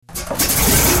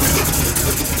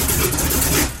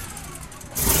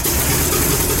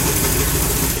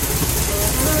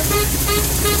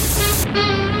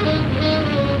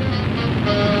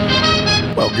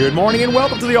good morning and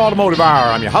welcome to the Automotive Hour.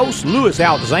 I'm your host, Louis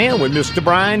Altazan, with Mr.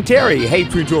 Brian Terry. Hey,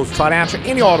 True Tools, try to answer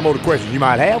any automotive questions you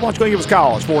might have. Why don't you go give us a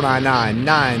call? It's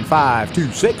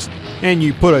 499-9526. And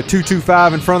you put a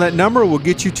 225 in front of that number, we'll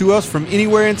get you to us from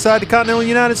anywhere inside the continental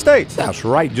United States. That's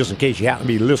right, just in case you happen to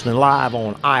be listening live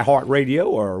on iHeartRadio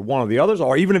or one of the others,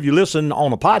 or even if you listen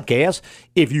on a podcast,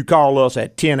 if you call us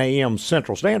at 10 a.m.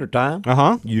 Central Standard Time,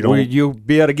 you'll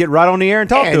be able to get right on the air and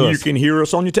talk to us. And you can hear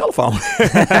us on your telephone.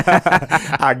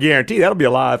 I guarantee that'll be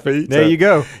a live feed. There you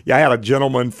go. Yeah, I had a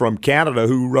gentleman from Canada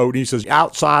who wrote, he says,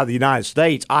 outside the United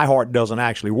States, iHeart doesn't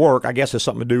actually work. I guess it's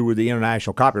something to do with the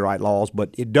international copyright laws, but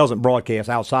it doesn't broadcast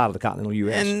outside of the continental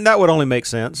U.S. And that would only make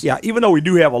sense. Yeah, even though we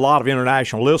do have a lot of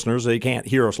international listeners, they can't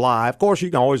hear us live. Of course, you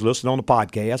can always listen on the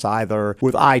podcast, either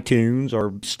with iTunes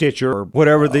or Stitcher or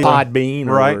whatever the Podbean.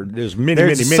 Right. Or there's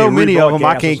many so many of them,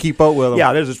 I can't keep up with them.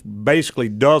 Yeah, there's basically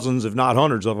dozens, if not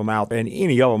hundreds of them out there, and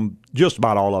any of them, just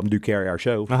about all of them, do carry our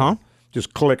show.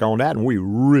 Just click on that, and we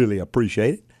really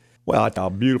appreciate it. Well, it's a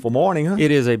beautiful morning, huh?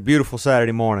 It is a beautiful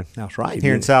Saturday morning. That's right.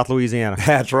 Here in South Louisiana.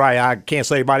 That's right. I can't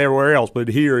say about everywhere else, but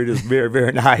here it is very,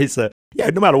 very nice. Yeah,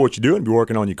 no matter what you're doing, be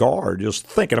working on your car, or just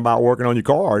thinking about working on your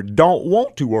car, or don't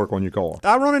want to work on your car.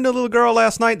 I run into a little girl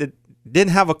last night that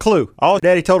didn't have a clue. All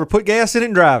Daddy told her, put gas in it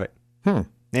and drive it.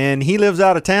 And he lives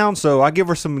out of town, so I give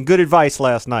her some good advice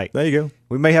last night. There you go.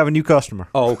 We may have a new customer.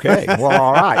 Okay. Well,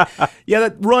 all right. Yeah,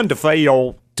 that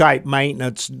run-to-fail type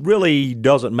maintenance really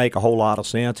doesn't make a whole lot of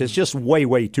sense. It's just way,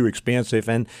 way too expensive.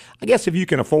 And I guess if you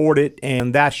can afford it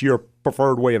and that's your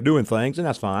preferred way of doing things, then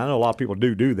that's fine. A lot of people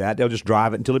do that. They'll just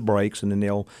drive it until it breaks, and then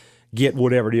they'll get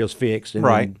whatever it is fixed and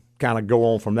then kind of go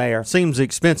on from there. Seems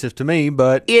expensive to me,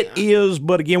 but it is.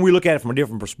 But again, we look at it from a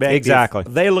different perspective. Exactly.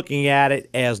 They're looking at it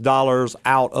as dollars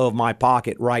out of my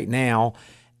pocket right now,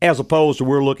 as opposed to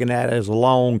we're looking at it as a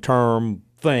long-term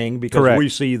thing, because we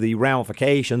see the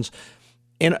ramifications.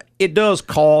 And it does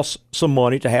cost some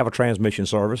money to have a transmission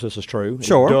service. This is true.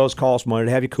 Sure. It does cost money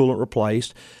to have your coolant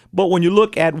replaced. But when you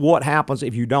look at what happens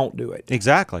if you don't do it,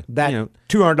 exactly, that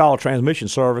 $200 transmission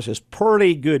service is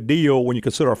pretty good deal when you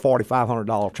consider a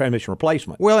 $4,500 transmission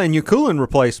replacement. Well, and your coolant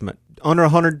replacement, under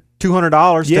 $100,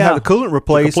 $200 to have the coolant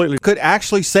replaced could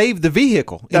actually save the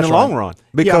vehicle in the long run,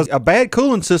 because a bad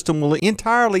cooling system will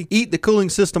entirely eat the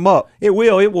cooling system up. It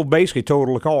will. It will basically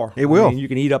total the car. It will. I mean, you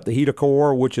can eat up the heater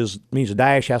core, which means the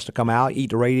dash has to come out,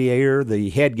 eat the radiator, the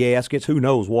head gaskets, who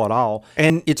knows what all.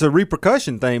 And it's a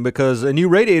repercussion thing, because a new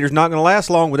radiator is not going to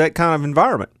last long with that kind of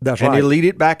environment. That's right. And it'll eat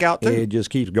it back out too. It just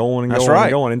keeps going and going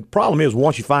and going. And the problem is,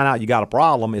 once you find out you got a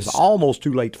problem, it's almost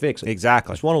too late to fix it.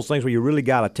 Exactly. It's one of those things where you really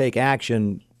got to take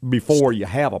action before you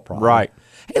have a problem. Right.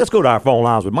 Hey, let's go to our phone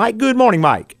lines with Mike. Good morning,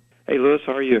 Mike. Hey, Louis,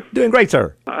 how are you? Doing great,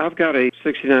 sir. I've got a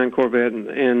 69 Corvette,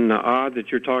 and odd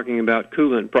that you're talking about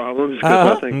coolant problems,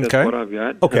 because I think that's what I've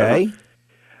got. Okay.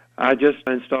 I just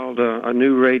installed a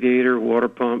new radiator, water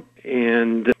pump,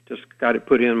 and just got it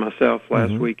put in myself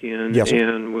last weekend,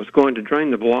 and was going to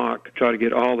drain the block, try to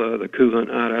get all the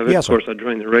coolant out of it. Yes, of course, I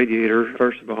drained the radiator,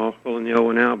 first of all, pulling the old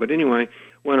one out. But anyway,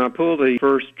 when I pulled the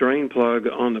first drain plug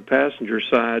on the passenger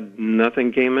side,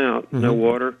 nothing came out, no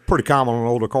water. Pretty common on an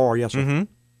older car, yes, sir.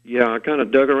 Yeah, I kind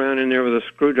of dug around in there with a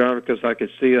screwdriver because I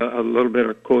could see a little bit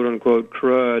of quote-unquote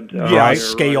crud.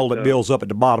 Scale that builds up at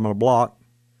the bottom of the block.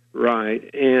 Right,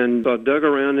 and I dug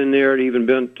around in there and even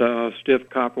bent stiff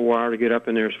copper wire to get up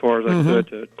in there as far as I could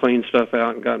to clean stuff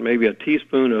out, and got maybe a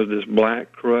teaspoon of this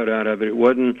black crud out of it. It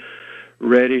wasn't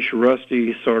reddish,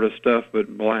 rusty sort of stuff,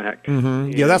 but black.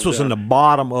 Yeah, that's what's in the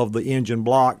bottom of the engine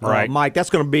block, right, Mike. That's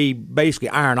going to be basically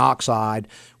iron oxide,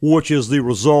 which is the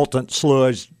resultant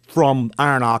sludge from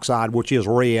iron oxide, which is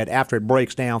red. After it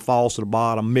breaks down, falls to the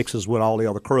bottom, mixes with all the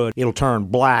other crud, it'll turn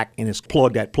black, and it's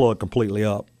plugged that plug completely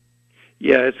up.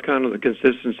 Yeah, it's kind of the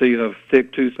consistency of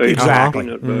thick toothpaste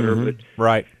peanut butter. But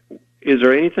right. Is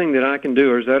there anything that I can do,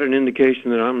 or is that an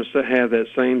indication that I'm going to have that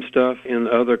same stuff in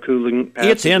other cooling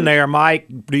passages? It's in there, Mike.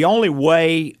 The only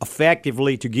way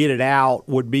effectively to get it out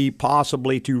would be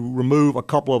possibly to remove a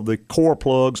couple of the core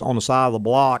plugs on the side of the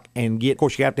block and of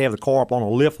course, you have to have the car up on a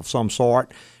lift of some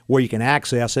sort where you can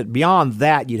access it. Beyond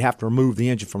that, you'd have to remove the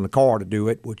engine from the car to do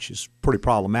it, which is pretty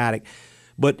problematic.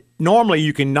 But normally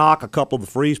you can knock a couple of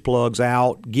the freeze plugs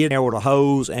out, get there with a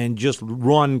hose, and just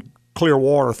run clear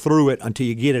water through it until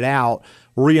you get it out,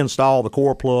 reinstall the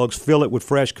core plugs, fill it with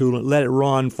fresh coolant, let it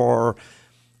run for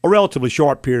a relatively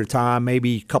short period of time,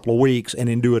 maybe a couple of weeks, and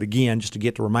then do it again just to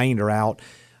get the remainder out.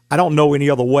 I don't know any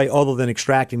other way other than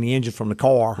extracting the engine from the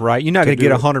car. Right. You're not going to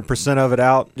get 100% of it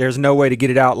out. There's no way to get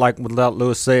it out like what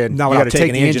Lewis said. No, you got to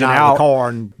take the engine out of the car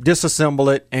and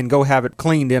disassemble it and go have it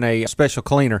cleaned in a special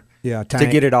cleaner to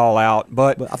get it all out.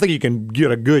 But I think you can get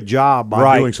a good job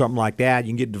by doing something like that.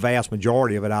 You can get the vast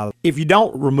majority of it out. If you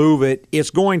don't remove it,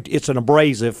 it's an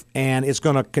abrasive, and it's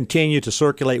going to continue to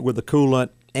circulate with the coolant,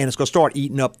 and it's going to start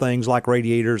eating up things like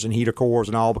radiators and heater cores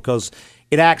and all, because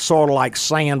it acts sort of like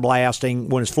sandblasting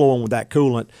when it's flowing with that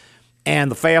coolant.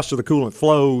 And the faster the coolant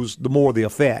flows, the more the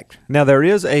effect. Now, there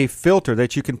is a filter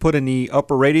that you can put in the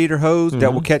upper radiator hose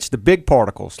that will catch the big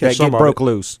particles that get broke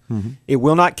loose. It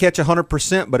will not catch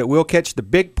 100%, but it will catch the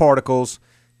big particles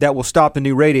that will stop the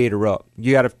new radiator up.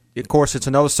 You got to, of course, it's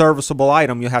another serviceable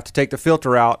item. You'll have to take the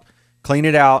filter out, clean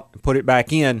it out, and put it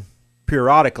back in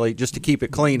periodically just to keep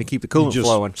it clean, to keep the coolant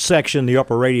flowing. Section the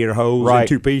upper radiator hose in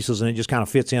two pieces, and it just kind of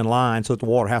fits in line so that the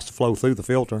water has to flow through the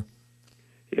filter.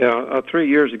 Yeah, 3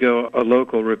 years ago, a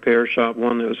local repair shop,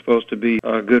 one that was supposed to be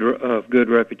good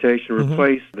reputation,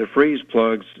 replaced the freeze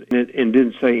plugs and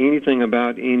didn't say anything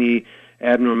about any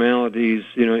abnormalities,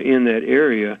 in that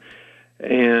area.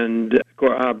 And of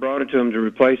course, I brought it to them to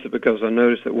replace it because I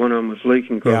noticed that one of them was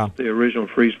leaking because the original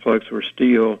freeze plugs were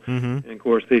steel. And of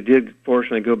course, they did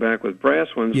fortunately go back with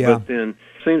brass ones, but then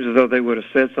it seems as though they would have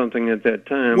said something at that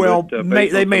time. Well,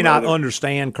 they may not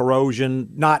understand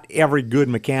corrosion. Not every good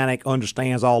mechanic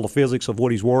understands all the physics of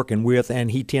what he's working with,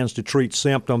 and he tends to treat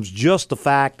symptoms. Just the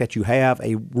fact that you have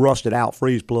a rusted out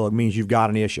freeze plug means you've got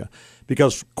an issue.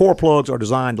 Because core plugs are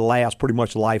designed to last pretty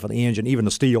much the life of the engine, even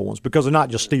the steel ones, because they're not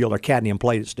just steel, they're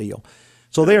cadmium-plated steel.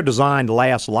 So they're designed to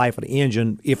last the life of the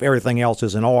engine if everything else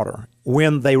is in order.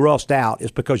 When they rust out,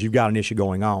 it's because you've got an issue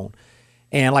going on.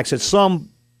 And like I said, some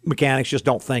mechanics just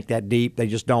don't think that deep. They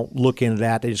just don't look into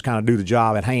that. They just kind of do the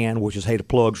job at hand, which is, hey, the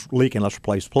plug's leaking, let's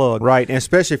replace the plug. Right, and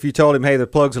especially if you told him, hey, the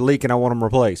plugs are leaking, I want them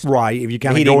replaced. Right, if you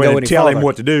kind of go in and tell him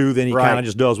what to do, then he kind of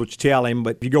just does what you tell him.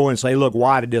 But if you go in and say, look,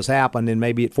 why did this happen, then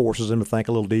maybe it forces him to think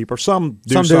a little deeper. Some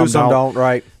do, some don't.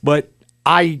 Right. But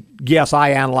I guess I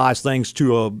analyze things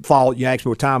to a fault. You ask me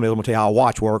what time it is, I'm going to tell you how a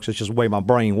watch works. It's just the way my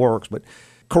brain works. But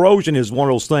corrosion is one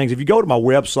of those things. If you go to my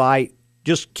website,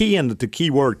 just key in the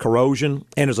keyword corrosion,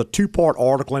 and there's a 2-part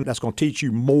article in it that's going to teach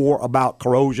you more about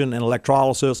corrosion and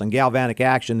electrolysis and galvanic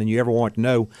action than you ever want to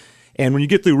know. And when you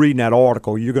get through reading that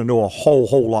article, you're going to know a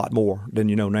whole lot more than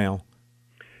you know now.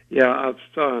 Yeah,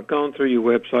 I've gone through your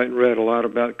website and read a lot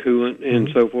about coolant and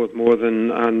so forth, more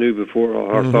than I knew before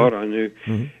or thought I knew.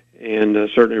 And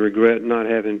certainly regret not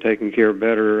having taken care of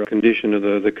better condition of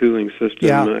the cooling system.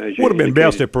 Yeah, would have been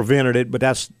best if prevented it, but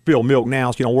that's spilled milk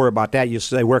now, so you don't worry about that. You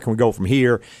say, where can we go from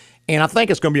here? And I think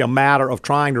it's going to be a matter of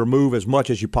trying to remove as much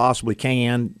as you possibly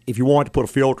can. If you want to put a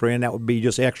filter in, that would be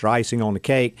just extra icing on the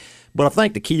cake. But I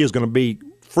think the key is going to be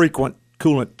frequent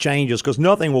coolant changes, because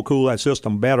nothing will cool that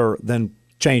system better than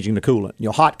changing the coolant.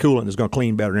 Hot coolant is going to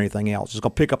clean better than anything else. It's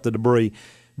going to pick up the debris,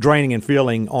 draining and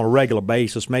filling on a regular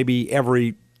basis, maybe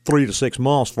every 3 to 6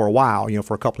 months for a while,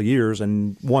 for a couple of years.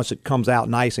 And once it comes out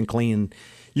nice and clean,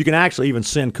 you can actually even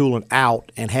send coolant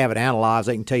out and have it analyzed.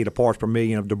 They can tell you the parts per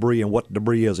million of debris and what the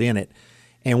debris is in it.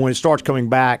 And when it starts coming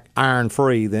back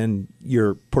iron-free, then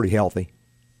you're pretty healthy.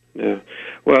 Yeah.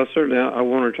 Well, certainly I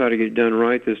want to try to get it done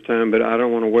right this time, but I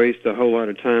don't want to waste a whole lot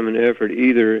of time and effort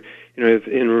either. If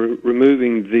in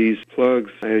removing these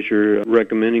plugs, as you're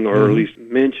recommending or at least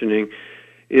mentioning,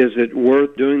 is it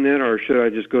worth doing that, or should I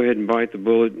just go ahead and bite the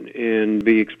bullet and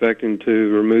be expecting to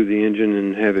remove the engine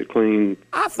and have it clean?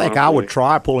 I think I would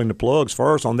try pulling the plugs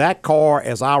first. On that car,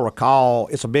 as I recall,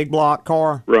 it's a big block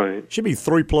car. Right. It should be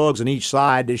 3 plugs in each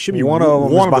side. It should be one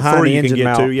of the 3 you can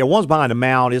get to. Yeah, one's behind the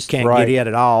mount. It can't get in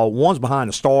at all. One's behind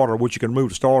the starter, which you can move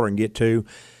the starter and get to.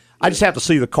 I just have to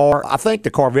see the car. I think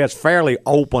the Corvette's fairly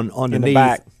open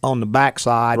underneath on the back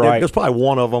side. Right. There's probably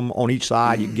one of them on each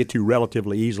side you can get to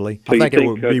relatively easily. So I think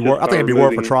it'd be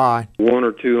worth a try. 1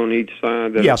 or 2 on each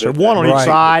side. Yes, sir. 1 on each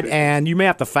side, and you may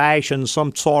have to fashion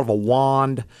some sort of a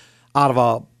wand out of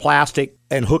a plastic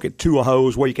and hook it to a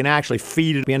hose where you can actually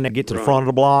feed it in and get to the front of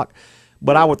the block.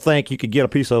 But I would think you could get a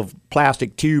piece of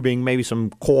plastic tubing, maybe some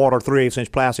 1/4, 3/8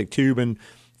 inch plastic tubing,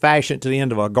 fashion it to the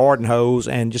end of a garden hose,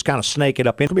 and just kind of snake it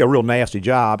up in. It's going to be a real nasty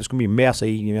job. It's going to be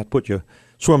messy. You have to put your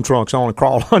swim trunks on and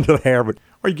crawl under there.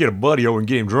 Or you get a buddy over and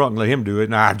get him drunk and let him do it.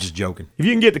 Nah, I'm just joking. If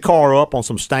you can get the car up on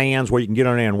some stands where you can get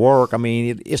on there and work,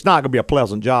 it's not going to be a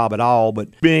pleasant job at all, but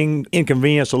being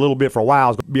inconvenienced a little bit for a while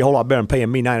is going to be a whole lot better than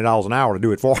paying me $90 an hour to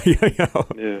do it for you.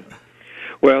 Yeah.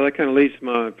 Well, that kind of leads to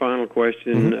my final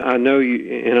question. I know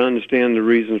you, and I understand the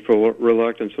reasons for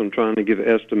reluctance on trying to give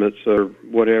estimates or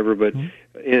whatever, but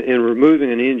in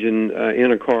removing an engine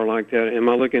in a car like that, am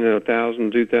I looking at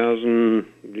 1,000,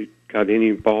 2,000? Got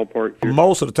any ballpark here?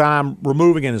 Most of the time,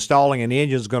 removing and installing an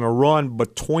engine is going to run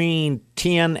between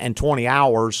 10 and 20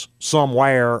 hours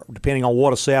somewhere, depending on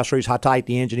what accessories, how tight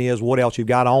the engine is, what else you've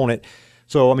got on it.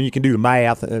 So, I mean, you can do the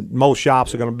math. Most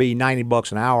shops are going to be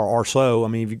 $90 an hour or so. I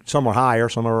mean, some are higher,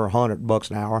 some are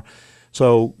 $100 an hour.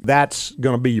 So that's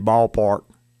going to be your ballpark.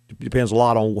 It depends a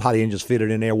lot on how the engine's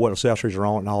fitted in there, what accessories are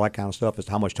on it, and all that kind of stuff as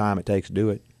to how much time it takes to do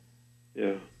it.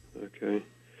 Yeah, okay.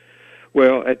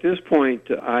 Well, at this point,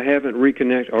 I haven't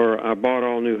reconnected, or I bought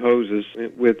all new hoses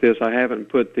with this. I haven't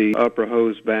put the upper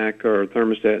hose back or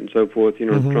thermostat and so forth,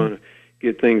 trying to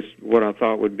get things what I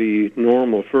thought would be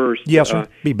normal first. Yes, sir.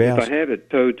 Be best. If I have it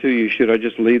towed to you, should I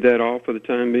just leave that off for the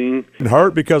time being? It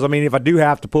hurt because, I mean, if I do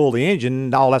have to pull the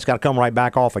engine, all that's got to come right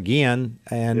back off again.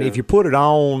 And if you put it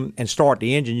on and start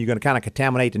the engine, you're going to kind of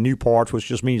contaminate the new parts, which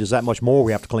just means there's that much more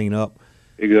we have to clean up.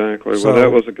 Exactly. So, well,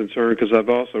 that was a concern because I've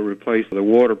also replaced the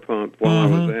water pump while I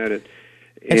was at it.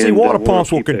 And see, water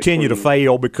pumps will continue to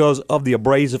fail because of the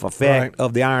abrasive effect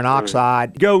of the iron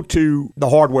oxide. Go to the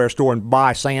hardware store and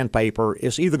buy sandpaper.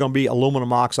 It's either going to be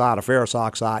aluminum oxide or ferrous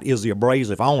oxide is the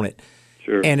abrasive on it.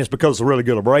 Sure. And it's because it's a really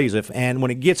good abrasive. And when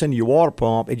it gets into your water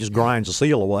pump, it just grinds the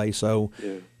seal away. So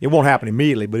it won't happen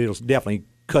immediately, but it'll definitely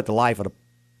cut the life of the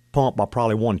pump by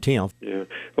probably 1/10. Yeah.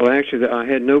 Well, actually, I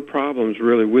had no problems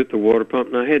really with the water pump,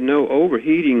 and I had no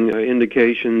overheating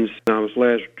indications when I was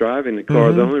last driving the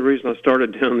car. The only reason I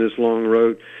started down this long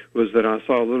road was that I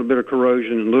saw a little bit of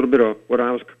corrosion and a little bit of what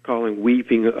I was calling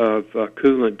weeping of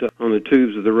coolant on the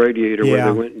tubes of the radiator where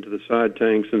they went into the side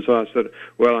tanks. And so I said,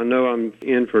 well, I know I'm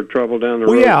in for trouble down the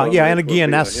road. Well, yeah, and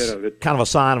again, that's kind of a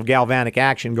sign of galvanic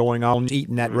action going on,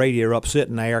 eating that radiator up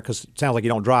sitting there, because it sounds like you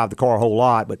don't drive the car a whole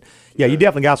lot. But, yeah, you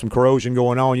definitely got some corrosion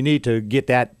going on. You need to get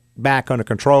that back under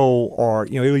control or,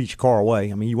 it'll eat your car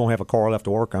away. I mean, you won't have a car left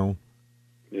to work on.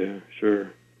 Yeah, sure.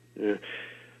 Yeah.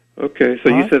 Okay, so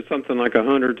you said something like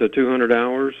 100 to 200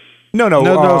 hours?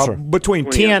 No, sir. Between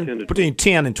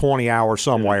 10 and 20 hours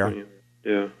somewhere.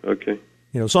 Yeah, okay.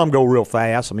 Some go real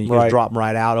fast. I mean, you can just drop them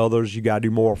right out. Others, you got to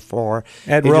do more for.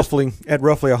 At roughly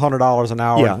 $100 an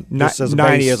hour. Yeah,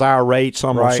 90 is our rate.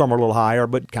 Some are a little higher,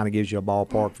 but it kind of gives you a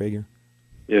ballpark figure.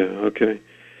 Yeah, okay.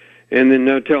 And then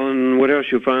no telling what else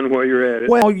you'll find while you're at it.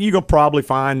 Well, you're going to probably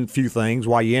find a few things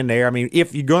while you're in there. I mean,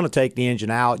 if you're going to take the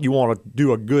engine out, you want to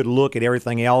do a good look at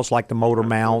everything else, like the motor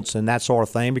mounts and that sort of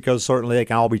thing, because certainly they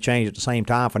can all be changed at the same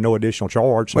time for no additional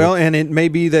charge. So. Well, and it may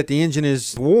be that the engine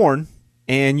is worn,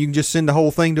 and you can just send the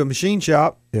whole thing to a machine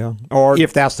shop. Yeah. Or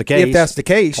if that's the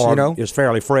case. Or it's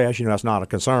fairly fresh, that's not a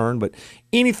concern. But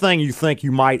anything you think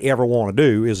you might ever want to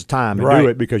do is time to do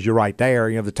it, because you're right there.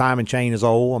 If the timing chain is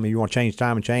old, I mean, you want to change the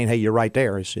timing chain, hey, you're right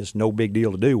there. It's just no big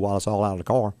deal to do while it's all out of the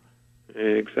car.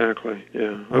 Exactly.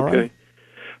 Yeah. Okay.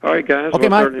 All right, guys. Okay,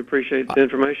 I certainly appreciate the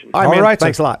information. All right, man.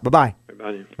 Thanks a lot. Bye-bye.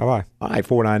 Bye-bye. All right,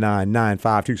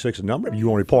 499-9526 is the number. If you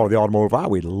want to be part of the Automotive Hour,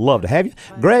 we'd love to have you.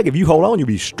 Greg, if you hold on, you'll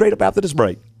be straight up after this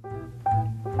break.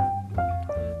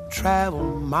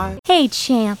 Hey,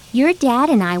 Champ, your dad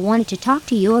and I wanted to talk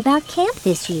to you about camp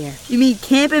this year. You mean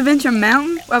Camp Adventure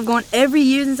Mountain, where I've gone every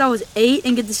year since I was 8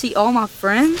 and get to see all my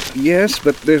friends? Yes,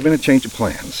 but there's been a change of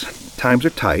plans. Times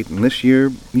are tight, and this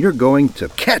year you're going to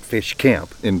Catfish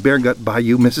Camp in Bear Gut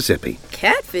Bayou, Mississippi.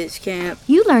 Catfish Camp?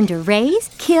 You learn to raise,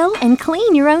 kill, and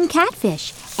clean your own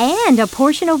catfish. And a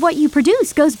portion of what you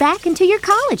produce goes back into your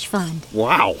college fund.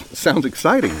 Wow, sounds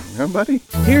exciting, huh, buddy?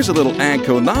 Here's a little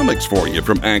AGCO-nomics for you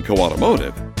from AGCO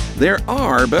Automotive. There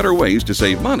are better ways to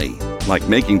save money, like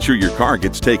making sure your car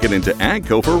gets taken into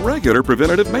AGCO for regular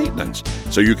preventative maintenance,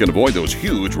 so you can avoid those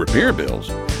huge repair bills.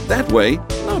 That way,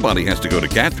 nobody has to go to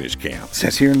Catfish Camp. It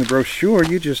says here in the brochure,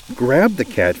 you just grab the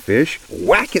catfish,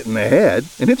 whack it in the head,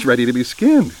 and it's ready to be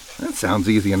skinned. That sounds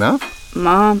easy enough.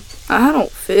 Mom, I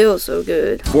don't feel so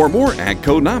good. For more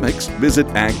AGCO-nomics, visit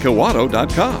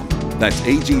AGCOauto.com. That's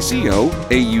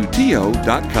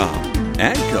AGCOAUTO.com.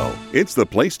 AGCO, it's the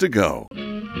place to go.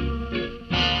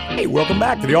 Hey, welcome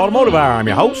back to the Automotive Hour. I'm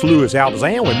your host, Louis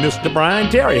Altazan, with Mr.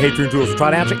 Brian Terry. Hey, Tune Tools will try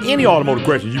to answer any automotive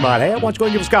questions you might have. Why don't you go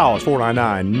and give us a call? It's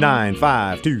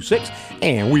 499-9526.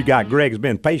 And we got Greg has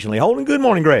been patiently holding. Good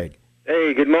morning, Greg.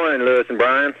 Hey, good morning, Louis and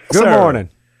Brian. Good morning.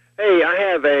 Hey, I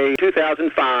have a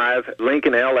 2005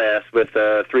 Lincoln LS with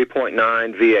a 3.9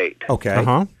 V8.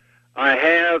 Okay. I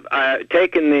have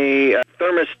taken the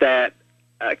thermostat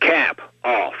cap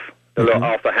off,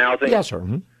 off the housing. Yes, sir.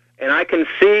 Mm-hmm. And I can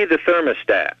see the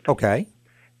thermostat. Okay.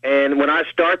 And when I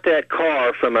start that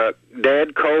car from a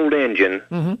dead cold engine,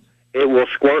 it will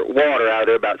squirt water out of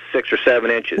there about 6 or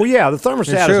 7 inches. Well, yeah, the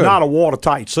thermostat is not a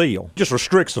watertight seal. It just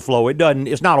restricts the flow.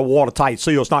 It's not a watertight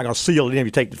seal. It's not going to seal it in if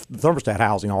you take the thermostat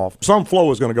housing off. Some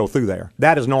flow is going to go through there.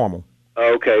 That is normal.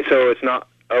 Okay, so it's not.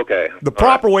 Okay. The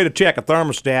proper way to check a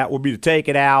thermostat would be to take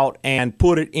it out and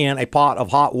put it in a pot of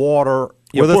hot water.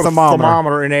 With a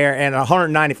thermometer in there, and at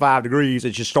 195 degrees,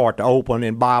 it should start to open,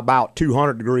 and by about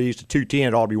 200 degrees to 210,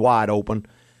 it ought to be wide open.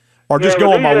 Or just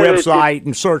go on my website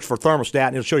and search for thermostat,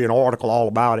 and it'll show you an article all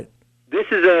about it.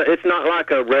 It's not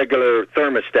like a regular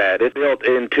thermostat. It's built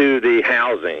into the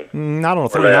housing. Not on a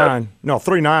 3.9. No,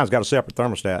 3.9's got a separate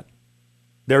thermostat.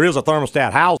 There is a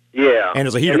thermostat housing. Yeah. And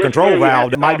there's a heater control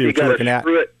valve that might be what you're looking at.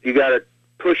 You got to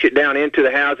push it down into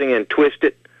the housing and twist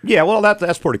it. Yeah, well,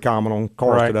 that's pretty common on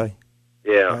cars today.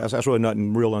 Yeah. That's really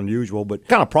nothing real unusual. But what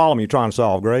kind of problem are you trying to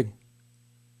solve, Greg?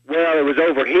 Well, it was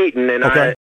overheating.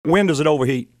 And when does it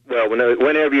overheat? Well,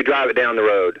 whenever you drive it down the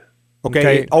road.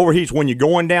 Okay. It overheats when you're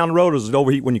going down the road, or does it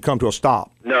overheat when you come to a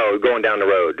stop? No, going down the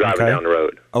road, driving down the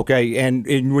road. Okay, and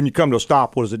when you come to a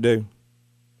stop, what does it do?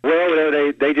 Well,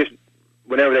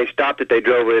 whenever they stopped it, they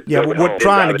drove it. Yeah, but we're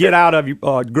trying to get out of you,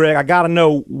 Greg. I got to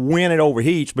know when it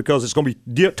overheats because it's going to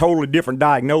be totally different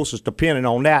diagnosis depending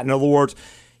on that. In other words,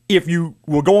 if you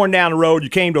were going down the road, you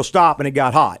came to a stop and it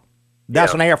got hot,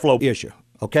 that's an airflow issue.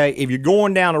 Okay, if you're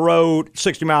going down the road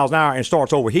 60 miles an hour and it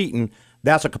starts overheating,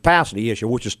 that's a capacity issue,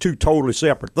 which is two totally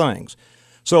separate things.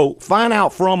 So find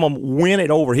out from them when it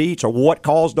overheats or what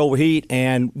caused it to overheat,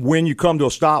 and when you come to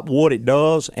a stop, what it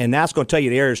does, and that's going to tell you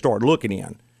the area to start looking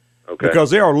in. Okay. Because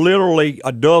there are literally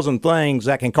a dozen things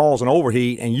that can cause an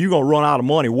overheat, and you're going to run out of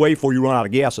money way before you run out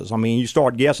of guesses. I mean, you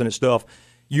start guessing at stuff,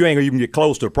 you ain't going to even get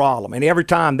close to the problem. And every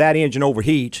time that engine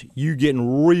overheats, you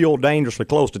getting real dangerously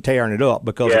close to tearing it up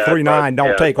because the 3.9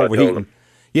 don't take overheating.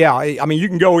 Yeah, I mean, you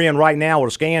can go in right now with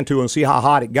a scan tool and see how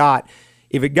hot it got.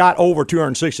 If it got over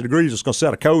 260 degrees, it's going to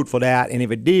set a code for that. And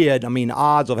if it did, I mean, the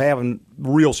odds of having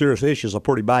real serious issues are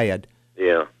pretty bad.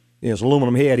 Yeah. It's an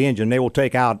aluminum head engine. They will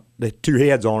take out the two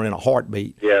heads on it in a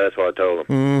heartbeat. Yeah, that's what I told them.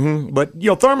 Mm-hmm. But,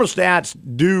 thermostats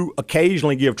do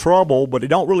occasionally give trouble, but they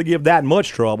don't really give that much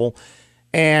trouble.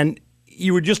 And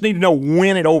you would just need to know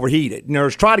when it overheated.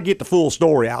 Try to get the full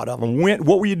story out of them.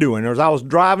 What were you doing? I was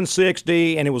driving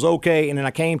 60, and it was okay, and then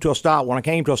I came to a stop. When I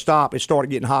came to a stop, it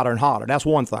started getting hotter and hotter. That's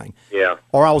one thing. Yeah.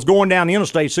 Or I was going down the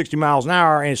interstate 60 miles an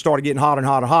hour, and it started getting hotter and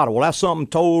hotter and hotter. Well, that's something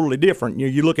totally different.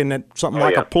 You're looking at something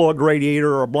like a plugged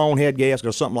radiator or a blown head gasket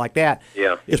or something like that.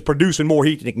 Yeah. It's producing more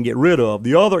heat than it can get rid of.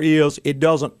 The other is it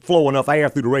doesn't flow enough air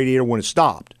through the radiator when it's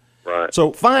stopped. Right.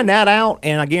 So find that out,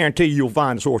 and I guarantee you'll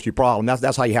find the source of your problem.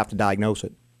 That's how you have to diagnose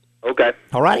it. Okay.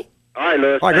 All righty? All right,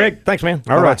 Lewis. All right, Greg. Thanks, man.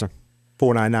 All right, sir.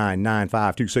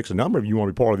 499-9526 the number. If you want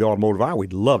to be part of the automotive hour,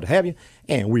 we'd love to have you.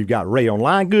 And we've got Ray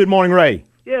online. Good morning, Ray.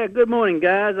 Yeah, good morning,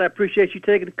 guys. I appreciate you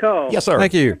taking the call. Yes, sir.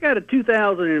 Thank you. I got a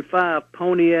 2005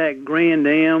 Pontiac Grand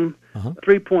Am,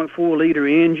 3.4-liter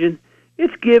engine.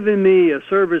 It's giving me a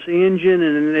service engine,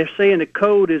 and they're saying the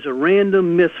code is a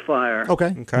random misfire.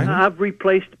 Okay. I've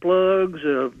replaced the plugs,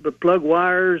 the plug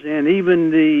wires, and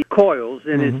even the coils,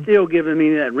 and it's still giving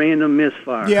me that random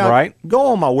misfire. Yeah, right. Go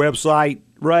on my website,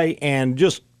 Ray, and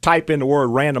just type in the word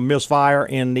random misfire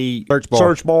in the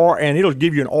search bar, and it'll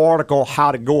give you an article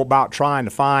how to go about trying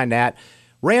to find that.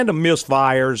 Random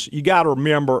misfires, you got to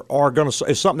remember,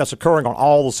 is something that's occurring on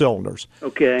all the cylinders.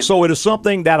 Okay. So it is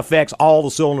something that affects all the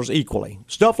cylinders equally.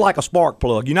 Stuff like a spark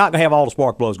plug, you're not going to have all the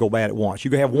spark plugs go bad at once. You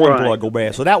can have one plug go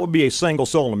bad. So that would be a single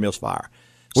cylinder misfire.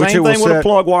 Same thing with a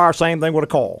plug wire, same thing with a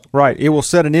coil. Right. It will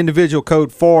set an individual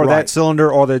code for that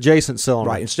cylinder or the adjacent cylinder.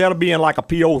 Right. Instead of being like a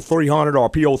PO300 or a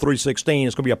PO316,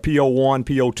 it's going to be a PO1,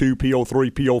 PO2,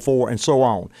 PO3, PO4, and so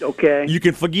on. Okay. You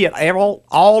can forget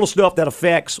all the stuff that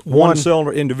affects one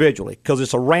cylinder individually because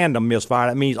it's a random misfire.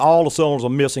 That means all the cylinders are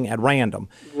missing at random.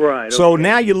 Right. So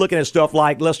now you're looking at stuff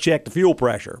like, let's check the fuel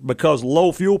pressure because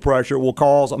low fuel pressure will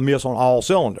cause a miss on all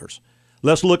cylinders.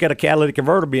 Let's look at a catalytic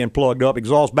converter being plugged up,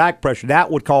 exhaust back pressure.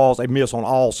 That would cause a miss on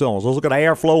all cylinders. Let's look at an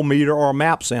airflow meter or a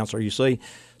map sensor, you see.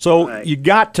 So you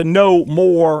got to know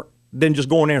more than just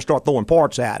going there and start throwing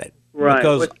parts at it. Right.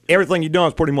 Because everything you've done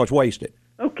is pretty much wasted.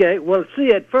 Okay. Well,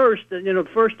 see, at first, the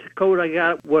first code I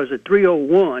got was a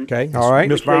 301. Okay. All right.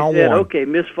 Misfire on one. Okay,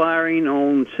 misfiring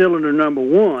on cylinder number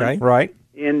 1. Okay. Right.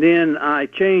 And then I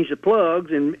changed the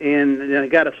plugs, and then I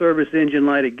got a service engine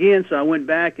light again, so I went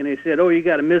back, and they said, you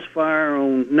got a misfire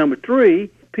on number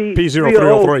 3,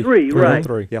 P0303. Right.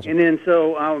 303, yes. And then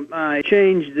so I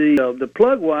changed the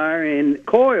plug wire and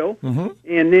coil,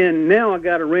 and then now I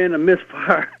got a random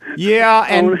misfire Yeah,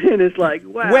 and it's like,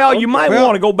 wow. Well, you might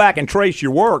want to go back and trace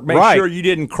your work. Make Right. sure you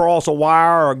didn't cross a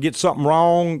wire or get something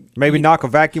wrong. Maybe knock a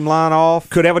vacuum line off.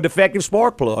 Could have a defective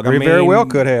spark plug. Very well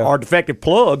could have. Or defective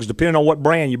plugs, depending on what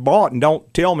brand you bought. And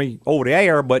don't tell me over the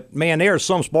air, but, man, there's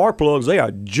some spark plugs, they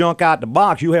are junk out the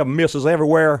box. You have misses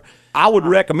everywhere. I would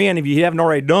recommend, if you haven't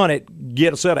already done it,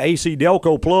 get a set of AC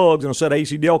Delco plugs and a set of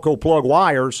AC Delco plug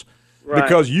wires. Right.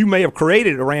 Because you may have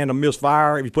created a random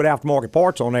misfire if you put aftermarket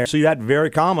parts on there. See that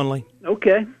very commonly.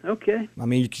 Okay. I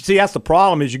mean, you see, that's the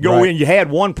problem is you go in, you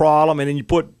had one problem, and then you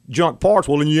put junk parts.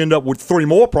 Well, then you end up with 3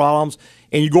 more problems,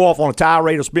 and you go off on a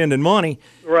tirade of spending money.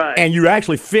 Right. And you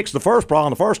actually fixed the first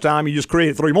problem the first time. You just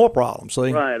created 3 more problems,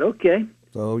 see? Right, okay.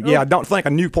 So, yeah, I don't think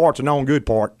a new part's a known good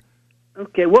part.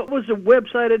 Okay, what was the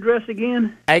website address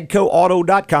again?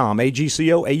 AGCOauto.com,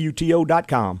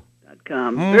 AGCOAUTO.com.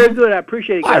 Very good. I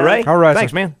appreciate it, guys. All right, Ray. All right,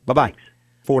 Thanks, sir. man. Bye-bye.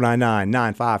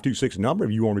 499-9526 number.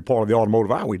 If you want to be part of the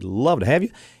Automotive Hour, we'd love to have you.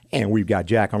 And we've got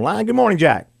Jack online. Good morning,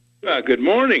 Jack. Good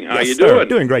morning. How you sir. doing?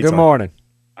 Doing great, Good sir. morning.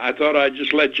 I thought I'd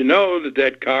just let you know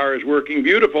that car is working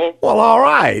beautiful. Well, all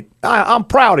right. I'm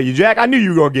proud of you, Jack. I knew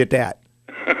you were going to get that.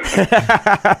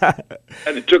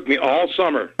 And it took me all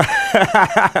summer.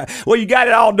 Well, you got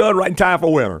it all done right in time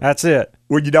for winter. That's it.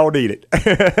 When you don't need it.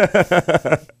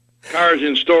 Car's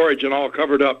in storage and all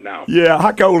covered up now. Yeah,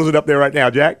 how cold is it up there right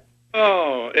now, Jack?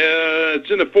 Oh,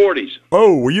 it's in the 40s.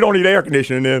 Oh, well, you don't need air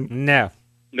conditioning then. No.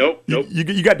 Nope.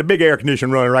 You got the big air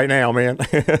conditioning running right now, man.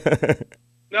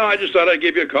 No, I just thought I'd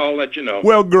give you a call, let you know.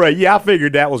 Well, great. Yeah, I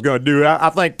figured that was going to do it. I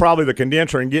think probably the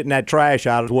condenser and getting that trash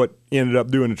out is what ended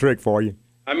up doing the trick for you.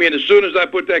 I mean, as soon as I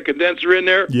put that condenser in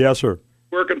there, Yes, sir.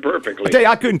 working perfectly. I tell you,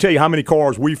 I couldn't tell you how many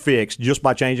cars we fixed just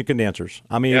by changing condensers.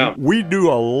 I mean, Yeah. we do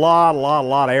a lot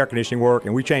of air conditioning work,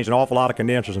 and we change an awful lot of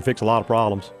condensers and fix a lot of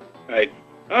problems. Right.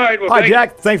 All right, well, All right, thank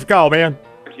Jack, thanks for calling, man.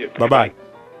 you. Bye-bye.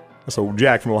 That's old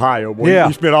Jack from Ohio. Boy. Yeah.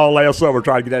 He spent all last summer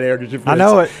trying to get that air conditioning fixed. I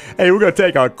know it. Hey, we're going to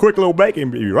take a quick little break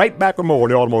and be right back with more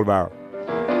in the Automotive Hour.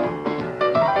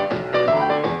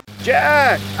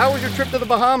 Jack, how was your trip to the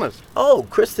Bahamas? Oh,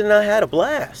 Kristen and I had a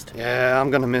blast. Yeah, I'm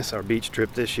gonna miss our beach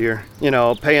trip this year. You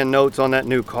know, paying notes on that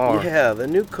new car. Yeah, the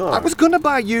new car. I was gonna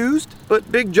buy used,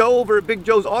 but Big Joe over at Big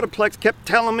Joe's Autoplex kept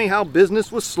telling me how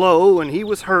business was slow and he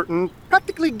was hurting,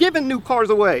 practically giving new cars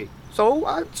away. So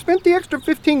I spent the extra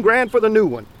 15 grand for the new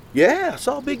one. Yeah, I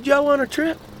saw Big Joe on a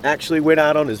trip. Actually went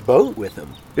out on his boat with him.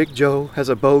 Big Joe has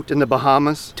a boat in the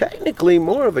Bahamas. Technically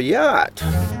more of a yacht.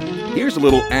 Here's a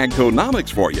little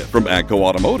AGCOnomics for you from AGCO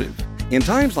Automotive. In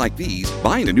times like these,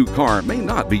 buying a new car may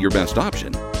not be your best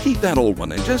option. Keep that old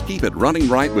one and just keep it running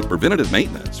right with preventative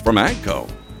maintenance from AGCO.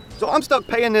 So I'm stuck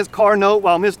paying this car note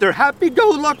while Mr.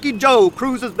 Happy-Go-Lucky Joe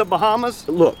cruises the Bahamas.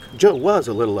 Look, Joe was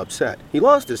a little upset. He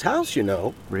lost his house, you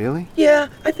know. Really? Yeah,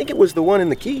 I think it was the one in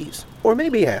the Keys. Or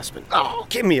maybe Aspen. Oh,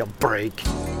 give me a break.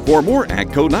 For more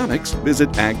AGCOnomics, visit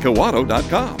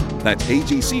AGCOauto.com. That's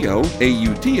AGCOAUTO.com.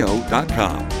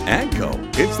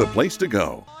 AGCO, it's the place to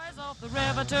go. The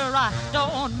riveter, I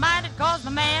don't mind it, cause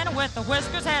the man with the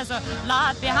whiskers has a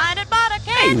lot behind it, but I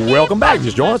can't. Hey, welcome back.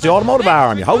 Just join us, the Automotive Hour.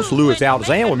 I'm your host, Louis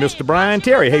Altazan, with Mr. Brian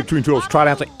Terry. Hey, between two of us, try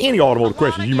to answer any automotive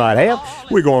questions you might have.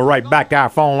 We're going right back to our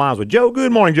phone lines with Joe.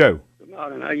 Good morning, Joe. Good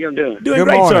morning. How you doing? Doing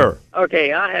great, sir.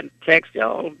 Okay, I had to text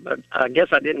y'all, but I guess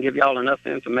I didn't give y'all enough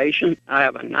information. I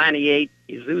have a 98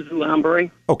 Isuzu Hombre,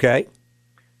 Okay.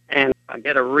 and I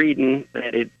get a reading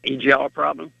that it's EGR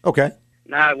problem. Okay.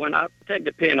 Now, when I take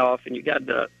the pin off and you got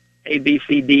the A, B,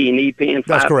 C, D, and E pin,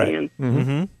 That's 5 correct. pin.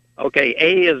 Mm-hmm. Okay,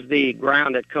 A is the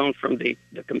ground that comes from the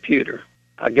computer.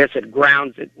 I guess it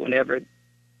grounds it whenever it...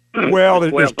 Well,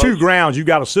 there's 12 two volts. grounds. You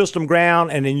got a system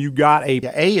ground, and then you got A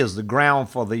is the ground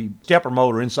for the stepper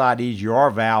motor inside the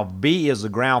EGR valve. B is the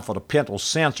ground for the pintle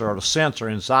sensor, or the sensor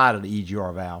inside of the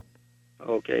EGR valve.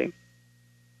 Okay.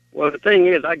 Well, the thing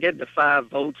is, I get the 5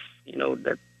 volts, you know,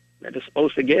 that it's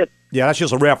supposed to get. Yeah, that's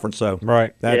just a reference, though.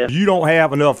 Right. Yeah. You don't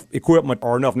have enough equipment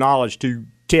or enough knowledge to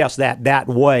test that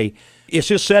way. It's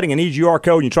just setting an EGR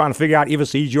code and you're trying to figure out if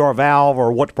it's the EGR valve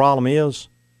or what the problem is.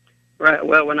 Right.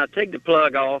 Well, when I take the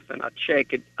plug off and I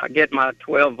check it, I get my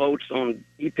 12 volts on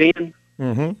E-pin.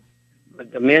 Mm-hmm.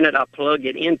 But the minute I plug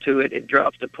it into it, it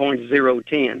drops to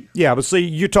 0.010. Yeah, but see,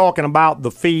 you're talking about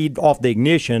the feed off the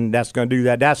ignition that's going to do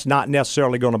that. That's not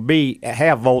necessarily going to be at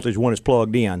half voltage when it's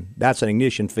plugged in. That's an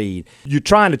ignition feed. You're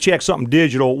trying to check something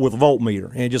digital with a voltmeter,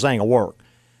 and it just ain't going to work.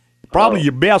 Probably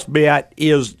your best bet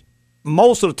is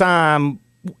most of the time,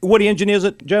 what engine is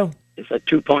it, Joe? It's a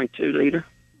 2.2 liter.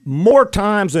 More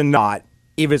times than not,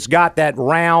 if it's got that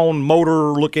round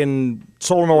motor-looking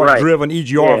solenoid-driven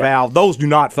EGR valve, those do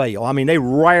not fail. I mean, they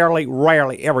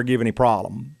rarely ever give any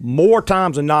problem. More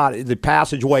times than not, the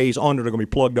passageways under are going to be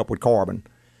plugged up with carbon.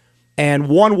 And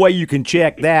one way you can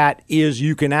check that is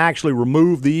you can actually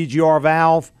remove the EGR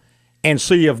valve and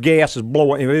see if gas is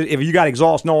blowing. If you got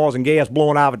exhaust noise and gas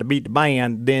blowing out of it to beat the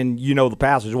band, then you know the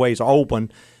passageways are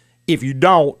open. If you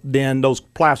don't, then those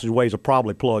passageways are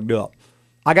probably plugged up.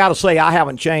 I got to say, I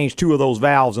haven't changed 2 of those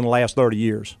valves in the last 30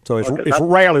 years, so it's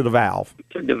rarely the valve.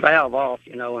 Took the valve off,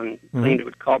 and cleaned it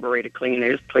with carburetor cleaner.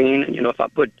 It's clean, and if I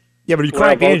put but you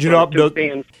crank the engine up.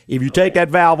 If you take that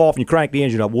valve off and you crank the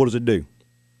engine up, what does it do?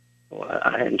 Well,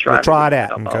 I hadn't tried. Well, try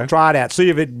that. Okay. Try that. See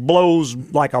if it blows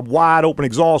like a wide open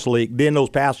exhaust leak. Then those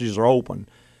passages are open.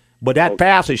 But that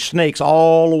passage snakes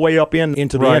all the way up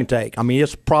into the intake. I mean,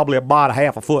 it's probably about a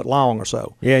half a foot long or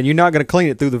so. Yeah, and you're not going to clean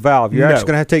it through the valve. You're actually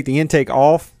going to have to take the intake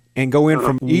off and go in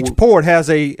from each port has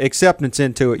a acceptance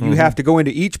into it. You have to go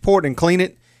into each port and clean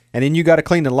it, and then you got to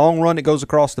clean the long run that goes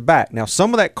across the back. Now,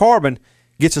 some of that carbon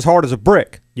gets as hard as a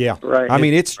brick. Yeah. Right. I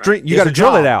mean, you got to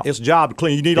drill it out. It's a job to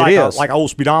clean. You need like an old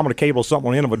speedometer cable or something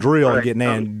on the end of a drill and get in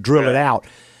there and drill it out.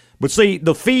 But see,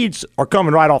 the feeds are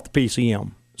coming right off the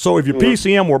PCM. So if your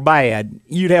PCM were bad,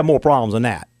 you'd have more problems than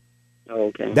that.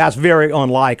 Okay. That's very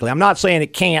unlikely. I'm not saying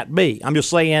it can't be. I'm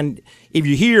just saying if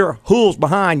you hear hooves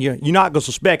behind you, you're not going to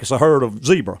suspect it's a herd of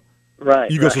zebra. Right.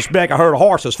 You're going to suspect a herd of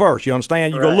horses first. You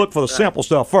understand? You're going to look for the simple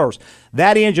stuff first.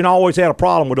 That engine always had a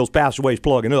problem with those passageways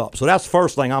plugging up. So that's the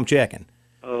first thing I'm checking.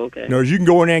 Oh, okay. You can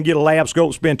go in there and get a lab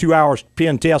scope, spend 2 hours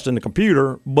pen testing the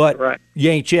computer, but you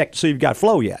ain't checked to see if you got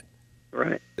flow yet.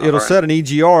 Right. It'll set an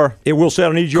EGR. It will set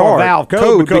an EGR valve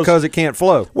code because it can't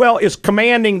flow. Well, it's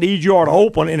commanding the EGR to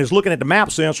open, and it's looking at the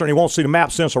map sensor, and it won't see the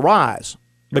map sensor rise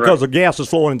because the gas is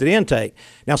flowing into the intake.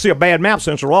 Now, see, a bad map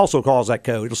sensor will also cause that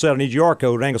code. It'll set an EGR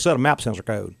code. It ain't going to set a map sensor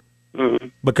code.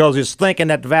 Because it's thinking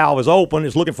that the valve is open,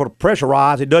 it's looking for the pressure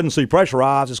rise. It doesn't see pressure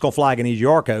rise. It's going to flag an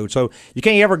EGR code. So you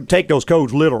can't ever take those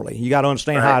codes literally. You got to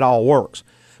understand how it all works.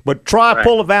 But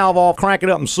pull the valve off, crank it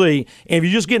up and see. And if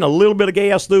you're just getting a little bit of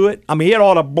gas through it, I mean, it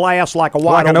ought to blast like a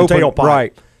wide open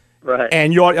tailpipe. Right.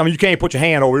 And you can't put your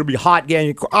hand over it. It'll be hot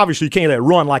gas. Obviously, you can't let it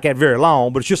run like that very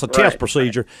long, but it's just a test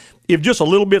procedure. If just a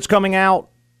little bit's coming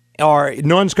out or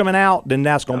none's coming out, then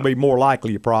that's going to be more likely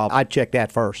your problem. I'd check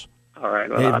that first. All right.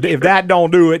 Well, if that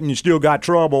don't do it and you still got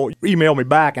trouble, email me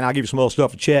back and I'll give you some other stuff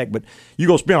to check. But you're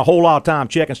going to spend a whole lot of time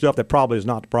checking stuff that probably is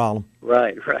not the problem.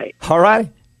 Right. All right?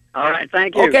 All right,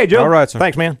 thank you. Okay, Joe. All right, sir.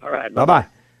 Thanks, man. All right, bye-bye.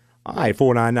 All right,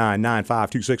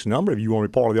 499-9526 number. If you want to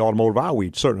be part of the automotive hour,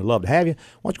 we'd certainly love to have you.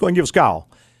 Why don't you go ahead and give us a call?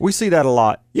 We see that a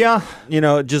lot. Yeah.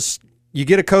 Just you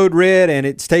get a code read and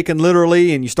it's taken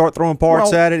literally and you start throwing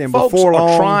parts at it, and folks before long...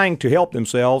 are trying to help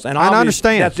themselves. And I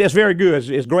understand. That's very good.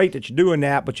 It's great that you're doing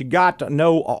that, but you got to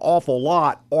know an awful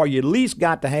lot, or you at least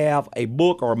got to have a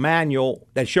book or a manual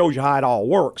that shows you how it all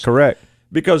works. Correct.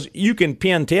 Because you can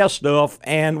pen test stuff,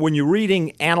 and when you're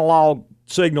reading analog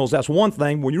signals, that's one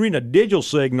thing. When you're reading a digital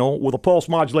signal with a pulse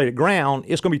modulated ground,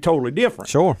 it's going to be totally different.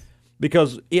 Sure.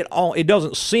 Because it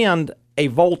doesn't send a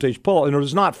voltage pulse, and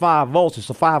it's not 5 volts, it's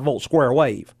a 5-volt square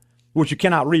wave, which you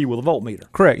cannot read with a voltmeter.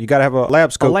 Correct. You got to have a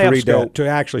lab scope to read that. To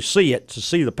actually see it, to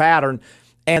see the pattern.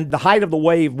 And the height of the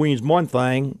wave means one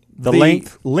thing. The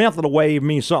length of the wave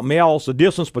means something else. The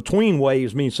distance between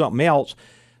waves means something else.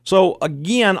 So,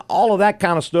 again, all of that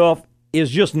kind of stuff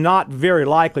is just not very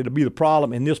likely to be the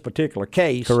problem in this particular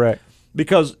case. Correct.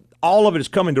 Because all of it is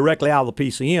coming directly out of the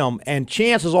PCM, and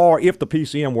chances are if the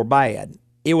PCM were bad,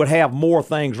 it would have more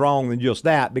things wrong than just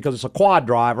that because it's a quad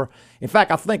driver. In fact,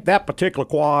 I think that particular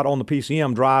quad on the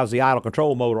PCM drives the idle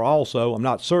control motor also. I'm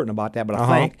not certain about that, but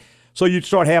I think. So you'd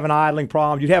start having idling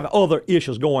problems. You'd have other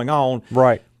issues going on.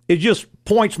 Right. It just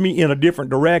points me in a different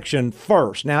direction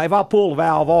first. Now, if I pull the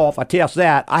valve off, I test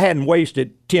that, I hadn't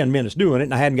wasted 10 minutes doing it,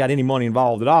 and I hadn't got any money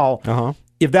involved at all.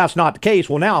 If that's not the case,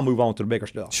 well, now I'll move on to the bigger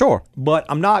stuff. Sure. But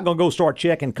I'm not going to go start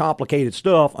checking complicated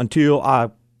stuff until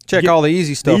I check all the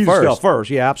easy stuff first.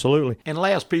 Yeah, absolutely. And the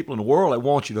last people in the world that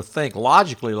want you to think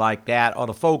logically like that are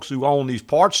the folks who own these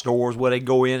parts stores where they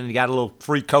go in and you got a little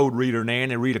free code reader in there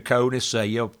and they read a code and they say,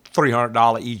 $300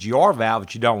 EGR valve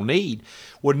that you don't need.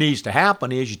 What needs to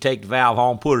happen is you take the valve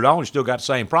home, put it on, you still got the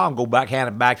same problem, go back, hand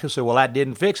it back to them, say, well, that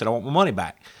didn't fix it, I want my money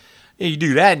back. And you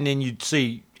do that, and then you'd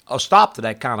see a stop to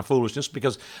that kind of foolishness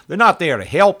because they're not there to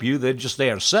help you. They're just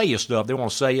there to sell you stuff. They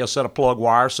want to sell you a set of plug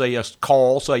wires, sell you a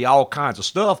call, sell you all kinds of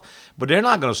stuff, but they're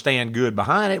not going to stand good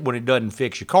behind it when it doesn't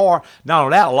fix your car. Not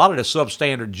only that, a lot of the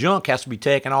substandard junk has to be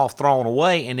taken off, thrown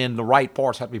away, and then the right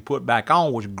parts have to be put back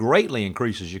on, which greatly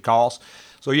increases your costs.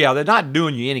 So, yeah, they're not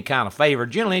doing you any kind of favor.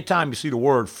 Generally, anytime you see the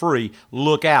word free,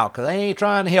 look out, because they ain't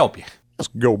trying to help you. Let's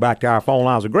go back to our phone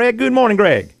lines with Greg. Good morning,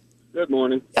 Greg. Good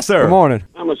morning. Yes, sir. Good morning.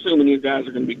 I'm assuming you guys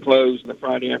are going to be closed the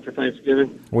Friday after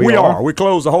Thanksgiving. We are. We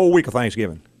close the whole week of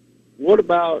Thanksgiving. What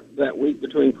about that week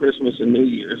between Christmas and New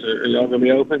Year's? Are y'all going to be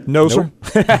open? No, sir.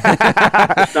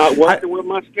 It's not working with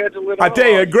my schedule at all. I tell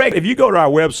you, Greg, if you go to our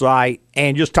website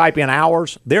and just type in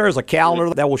hours, there is a calendar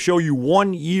that will show you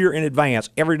 1 year in advance,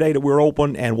 every day that we're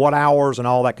open and what hours and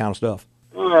all that kind of stuff.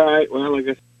 All right. Well, I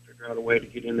guess I'll figure out a way to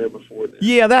get in there before then.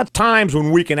 Yeah, that's times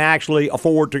when we can actually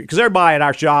afford to, because everybody at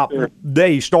our shop,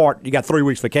 they start, you got 3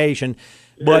 weeks vacation.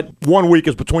 But 1 week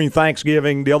is between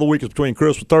Thanksgiving, the other week is between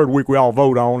Christmas, third week we all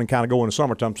vote on and kind of go into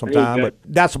summertime sometime. But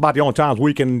that's about the only times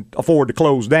we can afford to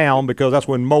close down, because that's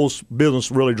when most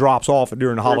business really drops off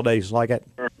during the holidays like that.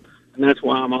 And that's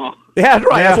why I'm off. Yeah, that's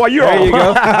right. That's why you're there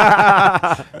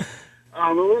off. You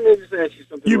go. Well, let me just ask you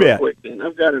something You real bet. quick then.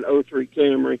 I've got an 03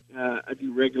 Camry. I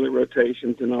do regular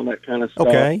rotations and all that kind of stuff.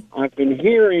 Okay. I've been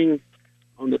hearing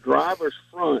on the driver's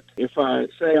front, if I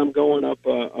say I'm going up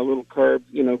a little curb,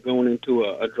 going into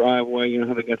a driveway,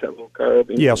 how they got that little curb?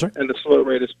 Yes, sir. At a slow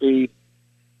rate of speed,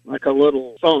 like a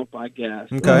little thump, I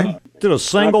guess. Okay. Is it a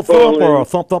single thump or a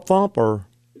thump or?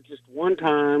 Just one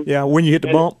time. Yeah, when you hit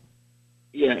the bump?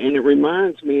 Yeah, and it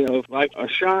reminds me of like a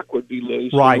shock would be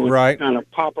loose. Right. Kind of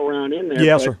pop around in there.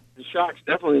 Yes, but sir. The shock's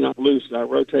definitely not loose. I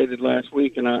rotated last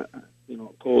week and I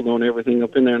pulled on everything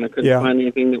up in there and I couldn't find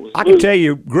anything that was I loose. can tell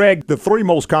you, Greg, the three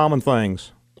most common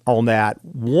things on that.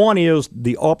 One is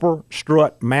the upper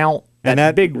strut mount, and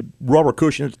that big rubber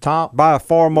cushion at the top. By a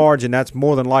far margin, that's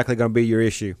more than likely going to be your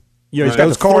issue. Yeah, Right.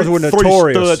 Those cars were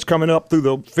notorious. Three studs coming up through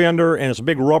the fender, and it's a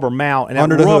big rubber mount, and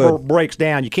Under that the rubber hood. breaks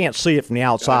down. You can't see it from the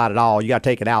outside at all. You got to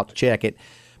take it out to check it.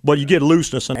 But you get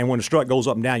looseness, and when the strut goes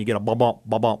up and down, you get a bump, bump,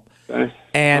 bump, bump. Okay.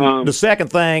 And the second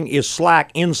thing is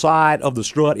slack inside of the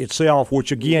strut itself,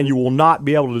 which, again, you will not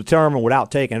be able to determine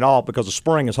without taking it off because the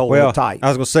spring is holding it tight. I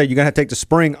was going to say, you're going to have to take the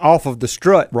spring off of the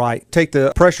strut. Right. Take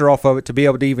the pressure off of it to be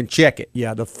able to even check it.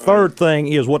 Yeah, the third thing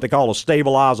is what they call a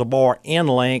stabilizer bar end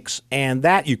links, and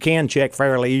that you can check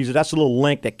fairly easy. That's a little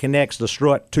link that connects the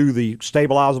strut to the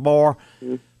stabilizer bar.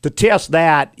 Mm-hmm. To test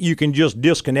that, you can just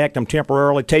disconnect them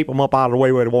temporarily, tape them up out of the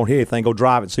way where they won't hit anything, go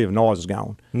drive it and see if the noise is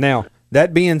gone. Now,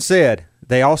 that being said,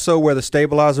 they also, where the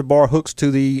stabilizer bar hooks to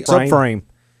the Frame. subframe,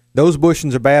 those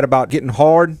bushings are bad about getting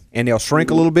hard, and they'll shrink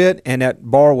a little bit, and that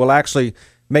bar will actually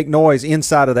make noise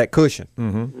inside of that cushion.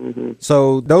 Mm-hmm.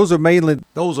 So those are mainly...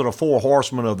 Those are the four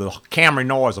horsemen of the Camry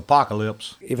noise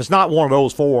apocalypse. If it's not one of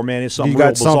those four, man, it's something You real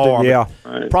got something, bizarre. yeah.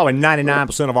 Right. Probably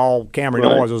 99% of all Camry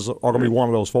noises are going to be one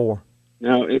of those four.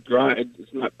 No, it's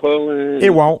not pulling.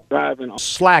 It won't. Driving.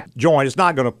 Slack joint. It's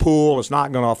not going to pull. It's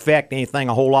not going to affect anything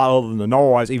a whole lot other than the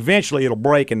noise. Eventually, it'll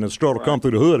break and the strut will come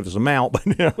through the hood if it's a mount, but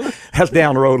that's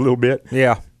down the road a little bit.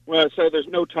 Yeah. Well, so there's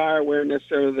no tire wear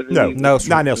necessarily that it No, needs.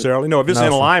 not necessarily. No, if it's No,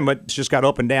 in sir. alignment, it's just got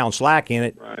up and down slack in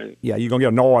it. Right. Yeah, you're going to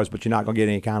get a noise, but you're not going to get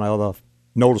any kind of other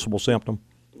noticeable symptom.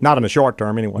 Not in the short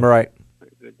term, anyway. Right.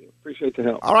 Good deal. Appreciate the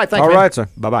help. All right, thanks, All man. right, sir.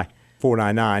 Bye-bye.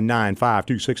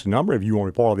 499-9526 the number. If you want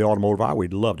to be part of the automotive hour,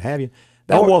 we'd love to have you.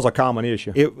 That was a common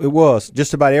issue. It was.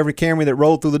 Just about every Camry that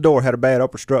rolled through the door had a bad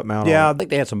upper strut mount Yeah, on I think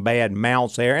they had some bad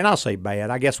mounts there. And I say bad.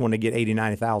 I guess when they get 80,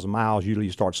 90,000 miles, usually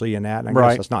you start seeing that. And I guess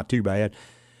Right. that's not too bad.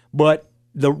 But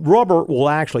the rubber will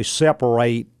actually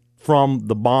separate from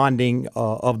the bonding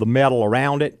of the metal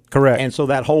around it. Correct. And so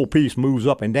that whole piece moves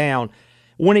up and down.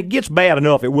 When it gets bad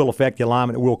enough, it will affect the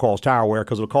alignment. It will cause tire wear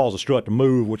because it'll cause the strut to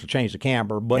move, which will change the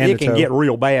camber. But And it the can toe. get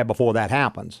real bad before that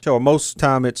happens. So most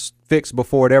time it's fixed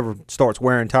before it ever starts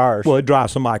wearing tires. Well, it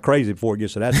drives somebody crazy before it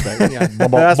gets to that stage. Yeah,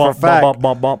 bump, That's bump, for a fact. bump,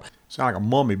 bump, bump, bump. Sound like a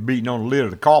mummy beating on the lid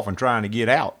of the coffin trying to get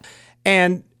out.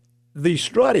 And the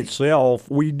strut itself,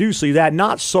 we do see that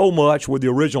not so much with the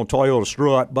original Toyota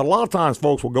strut, but a lot of times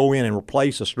folks will go in and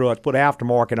replace the struts, put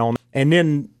aftermarket on, and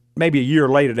then maybe a year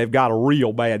later they've got a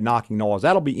real bad knocking noise.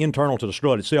 That'll be internal to the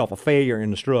strut itself, a failure in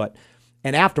the strut.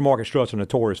 And aftermarket struts are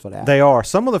notorious for that. They are.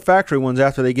 Some of the factory ones,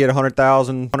 after they get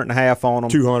 100,000, 100.5 on them,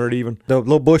 200 even. the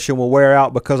little bushing will wear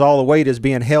out because all the weight is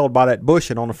being held by that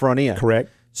bushing on the front end. Correct.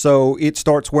 So it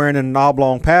starts wearing in an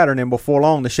oblong pattern, and before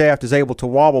long the shaft is able to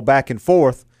wobble back and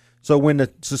forth. So when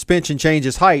the suspension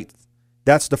changes height,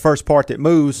 that's the first part that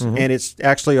moves, and it's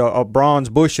actually a bronze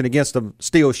bushing against a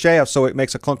steel shaft, so it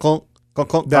makes a clunk, clunk, clunk,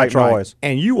 clunk type noise.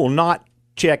 And you will not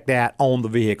check that on the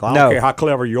vehicle. I No. don't care how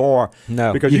clever you are.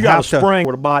 No. Because You you got a have to- spring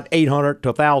with about 800 to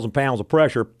 1,000 pounds of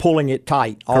pressure pulling it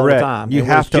tight all Correct. the time. You And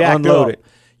when have it's to jacked unload up, it.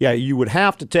 Yeah, you would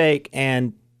have to take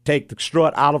the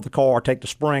strut out of the car, take the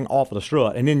spring off of the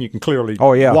strut, and then you can clearly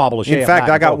wobble the shaft. In fact, back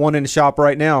I and got forth. one in the shop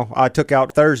right now. I took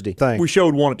out Thursday. We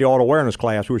showed one at the auto awareness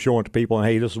class. We were showing it to people, and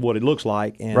hey, this is what it looks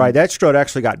like. And Right, that strut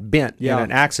actually got bent Yeah. in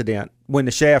an accident. When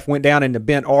the shaft went down in the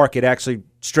bent arc, it actually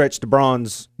stretched the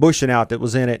bronze bushing out that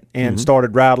was in it and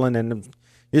started rattling, and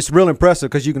It's real impressive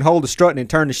because you can hold the strut and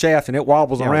turn the shaft, and it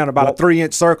wobbles around about a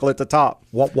 3-inch circle at the top.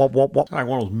 Wop, wop, wop, wop. Like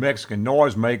one of those Mexican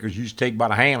noise makers you just take by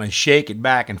the hand and shake it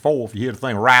back and forth. You hear the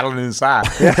thing rattling inside.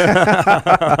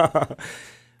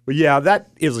 But yeah, that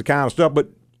is the kind of stuff. But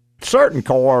certain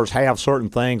cars have certain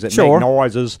things that make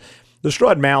noises. The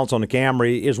strut mounts on the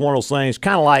Camry is one of those things,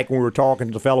 kind of like when we were talking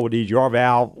to the fellow with the EGR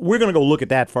valve. We're going to go look at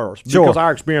that first because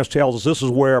our experience tells us this is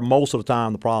where most of the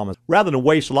time the problem is. Rather than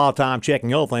waste a lot of time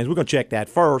checking other things, we're going to check that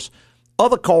first.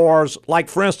 Other cars, like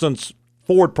for instance,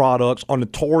 Ford products, are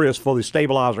notorious for the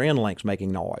stabilizer end links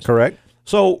making noise. Correct.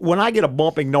 So when I get a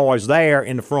bumping noise there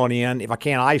in the front end, if I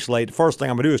can't isolate, the first thing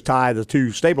I'm going to do is tie the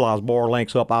two stabilizer bar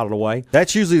links up out of the way.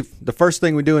 That's usually the first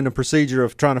thing we do in the procedure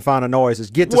of trying to find a noise is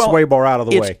get the sway bar out of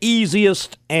the way. It's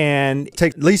easiest and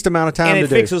take least amount of time to do.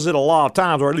 And it fixes it a lot of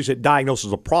times, or at least it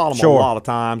diagnoses a problem a lot of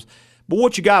times. But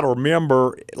what you got to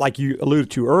remember, like you alluded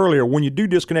to earlier, when you do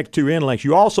disconnect two end links,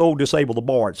 you also disable the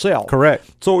bar itself. Correct.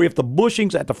 So if the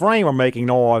bushings at the frame are making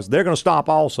noise, they're going to stop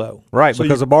also. Right, so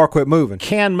because the bar quit moving.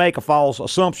 Can make a false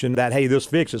assumption that, hey, this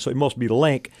fixes it, so it must be the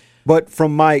link. But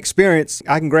from my experience,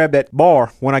 I can grab that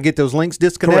bar when I get those links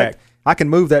disconnected. Correct. I can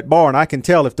move that bar, and I can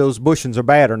tell if those bushings are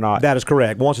bad or not. That is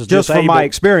correct. Once it's just disabled, from my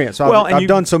experience. I've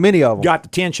done so many of them. Got the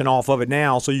tension off of it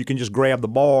now, so you can just grab the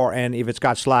bar, and if it's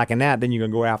got slack in that, then you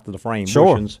can go after the frame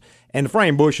bushings. And the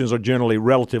frame bushings are generally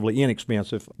relatively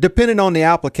inexpensive. Depending on the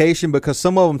application, because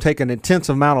some of them take an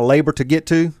intensive amount of labor to get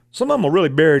to. Some of them are really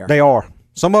buried. They are.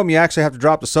 Some of them you actually have to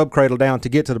drop the subcradle down to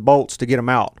get to the bolts to get them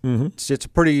out. Mm-hmm. It's a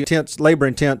pretty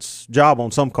labor-intense job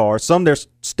on some cars. Some they're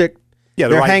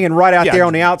they're hanging right out there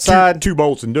on the outside. Two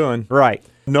bolts and done. Right.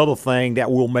 Another thing that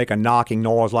will make a knocking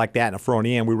noise like that in the front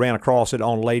end, we ran across it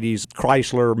on a lady's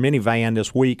Chrysler minivan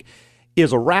this week,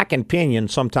 is a rack and pinion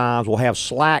sometimes will have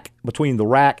slack between the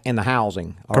rack and the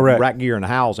housing. Correct. Rack gear and the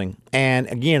housing. And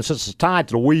again, since it's tied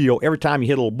to the wheel, every time you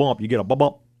hit a little bump, you get a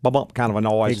bump, bump kind of a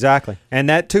noise. Exactly. And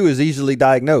that, too, is easily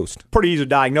diagnosed. Pretty easy to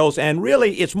diagnose. And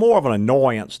really, it's more of an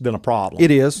annoyance than a problem. It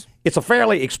is. It's a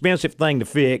fairly expensive thing to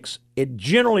fix. It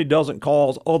generally doesn't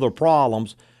cause other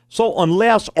problems. So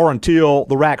unless or until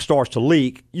the rack starts to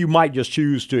leak, you might just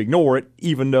choose to ignore it,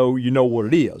 even though you know what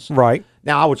it is. Right.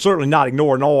 Now, I would certainly not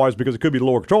ignore noise because it could be the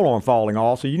lower control arm falling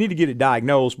off, so you need to get it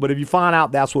diagnosed. But if you find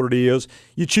out that's what it is,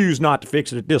 you choose not to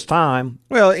fix it at this time.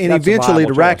 Well, and eventually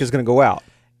the rack is going to go out.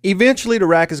 Eventually the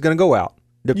rack is going to go out,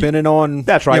 depending on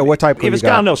that's right. What type of If it's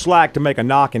got enough slack to make a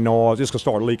knocking noise, it's going to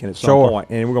start leaking at some point,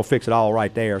 and we're going to fix it all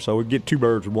right there. So we get two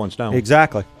birds with one stone.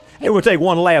 Exactly. Hey, we'll take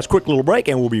one last quick little break,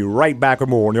 and we'll be right back with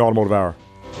more in the Automotive Hour.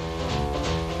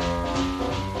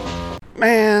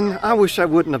 Man, I wish I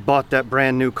wouldn't have bought that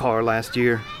brand new car last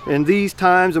year. In these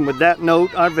times and with that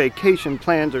note, our vacation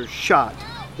plans are shot.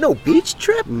 No beach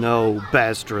trip? No,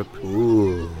 Bastrop.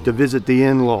 Ooh. To visit the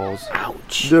in-laws.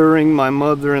 Ouch. During my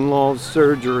mother-in-law's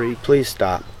surgery. Please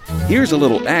stop. Here's a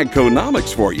little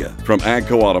AGCO-nomics for you from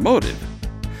AGCO Automotive.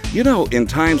 You know, in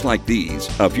times like these,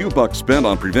 a few bucks spent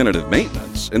on preventative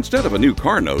maintenance instead of a new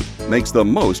car note makes the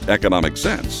most economic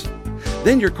sense.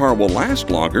 Then your car will last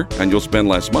longer and you'll spend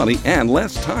less money and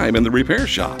less time in the repair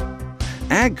shop.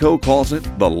 AGCO calls it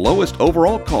the lowest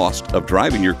overall cost of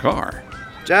driving your car.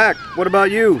 Jack, what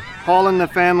about you? Hauling the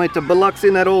family to Biloxi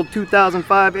in that old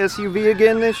 2005 SUV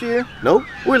again this year? Nope,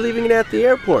 we're leaving it at the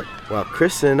airport while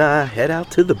Chris and I head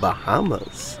out to the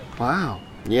Bahamas. Wow.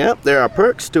 Yep, there are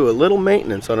perks to a little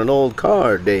maintenance on an old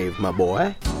car, Dave, my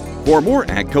boy. For more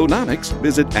AGCO-nomics,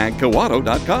 visit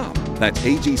agcoauto.com. That's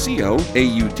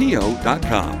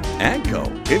AGCOAUTO.com.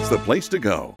 AGCO, it's the place to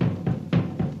go.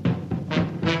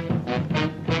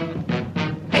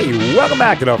 Hey, welcome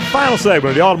back to the final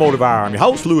segment of the Automotive Hour. I'm your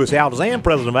host, Louis Altazan,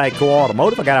 president of AGCO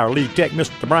Automotive. I got our lead tech,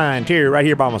 Mr. Brian Terry, right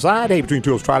here by my side. Hey, between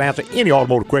two of us, try to answer any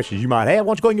automotive questions you might have.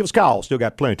 Why don't you go ahead and give us a call? Still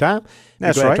got plenty of time.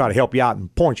 That's right. right. Try to help you out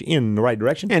and point you in the right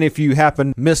direction. And if you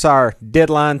happen to miss our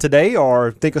deadline today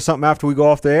or think of something after we go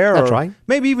off the air, that's or right.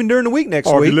 maybe even during the week next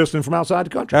week. Or if you're week. listening from outside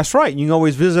the country. That's right. You can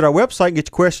always visit our website and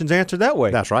get your questions answered that way.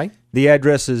 That's right. The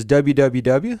address is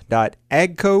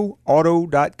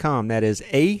www.agcoauto.com. That is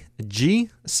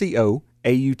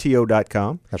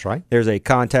AGCOAUTO.com. That's right. There's a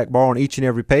contact bar on each and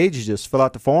every page. You just fill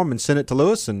out the form and send it to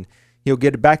Louis, and he'll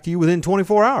get it back to you within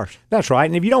 24 hours. That's right.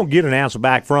 And if you don't get an answer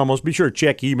back from us, be sure to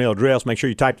check your email address. Make sure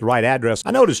you type the right address.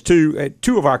 I noticed, too,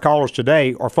 two of our callers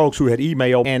today are folks who had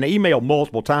emailed, and they emailed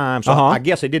multiple times. So I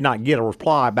guess they did not get a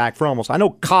reply back from us. I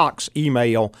know Cox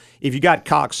email, if you got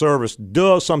Cox service,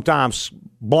 does sometimes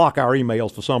block our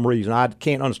emails for some reason. I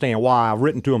can't understand why. I've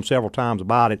written to them several times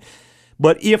about it.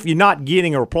 But if you're not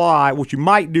getting a reply, what you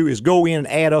might do is go in and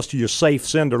add us to your safe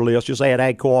sender list. Just add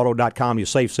agcoauto.com to your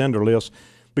safe sender list.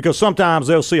 Because sometimes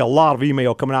they'll see a lot of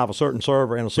email coming out of a certain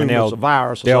server and assume it's a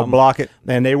virus or they'll something. block it.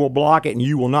 And they will block it, and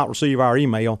you will not receive our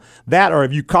email. That, or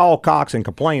if you call Cox and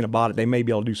complain about it, they may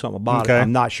be able to do something about it.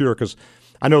 I'm not sure, because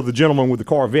I know the gentleman with the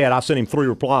Corvette, I sent him 3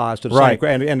 replies to the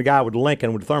same, and the guy with the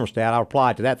Lincoln with the thermostat, I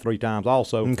replied to that 3 times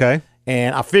also. Okay.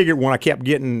 And I figured when I kept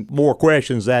getting more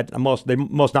questions that they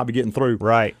must not be getting through.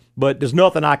 Right. But there's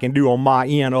nothing I can do on my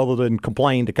end other than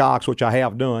complain to Cox, which I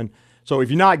have done. So if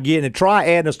you're not getting it, try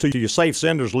adding us to your safe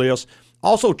senders list.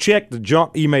 Also check the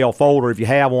junk email folder if you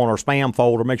have one, or spam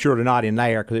folder. Make sure they're not in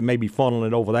there, because it may be funneling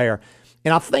it over there.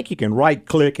 And I think you can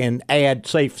right-click and add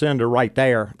safe sender right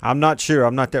there. I'm not sure.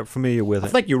 I'm not that familiar with it. I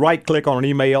think you right-click on an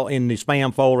email in the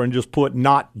spam folder and just put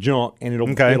not junk, and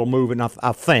it'll move it. And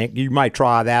I think you might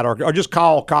try that, or just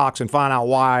call Cox and find out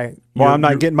why. Well, I'm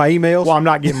not getting my emails? Well, I'm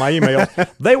not getting my emails.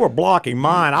 They were blocking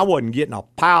mine. I wasn't getting a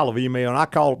pile of email, and I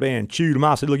called up there and chewed them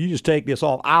out. I said, look, you just take this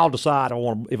off. I'll decide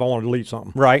if I want to delete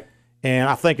something. Right. And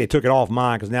I think they took it off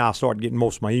mine, because now I started getting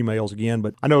most of my emails again.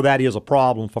 But I know that is a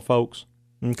problem for folks.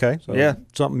 Okay. So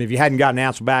something, if you hadn't gotten an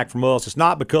answer back from us, it's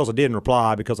not because I didn't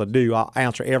reply, because I do. I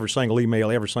answer every single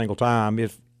email every single time.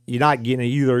 If you're not getting it,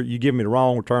 either you give me the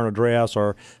wrong return address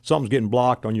or something's getting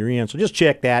blocked on your end. So just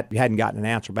check that if you hadn't gotten an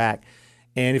answer back.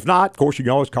 And if not, of course, you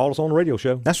can always call us on the radio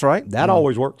show. That's right. That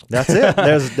always works. That's it.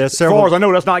 There's several. As far as I know,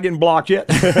 that's not getting blocked yet.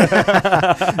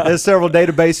 There's several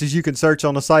databases you can search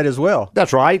on the site as well.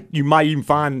 That's right. You might even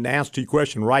find an answer to your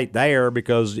question right there,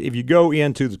 because if you go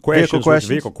into the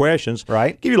vehicle questions,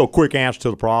 right, give you a little quick answer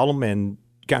to the problem and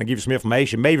kind of give you some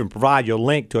information, may even provide you a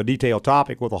link to a detailed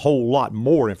topic with a whole lot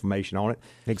more information on it.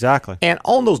 Exactly. And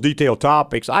on those detailed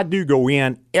topics, I do go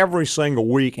in every single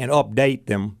week and update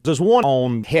them. There's one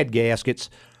on head gaskets,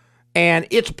 and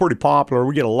it's pretty popular.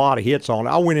 We get a lot of hits on it.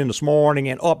 I went in this morning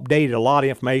and updated a lot of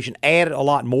information, added a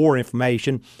lot more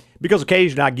information, because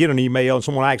occasionally I get an email and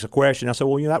someone asks a question. I say,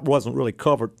 well, that wasn't really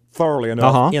covered thoroughly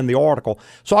enough in the article.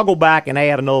 So I'll go back and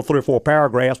add another 3 or 4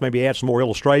 paragraphs, maybe add some more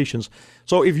illustrations.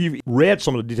 So if you've read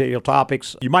some of the detailed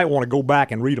topics, you might want to go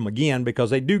back and read them again,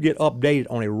 because they do get updated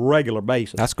on a regular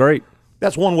basis. That's great.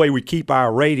 That's one way we keep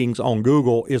our ratings on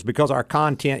Google, is because our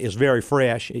content is very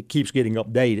fresh. It keeps getting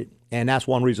updated, and that's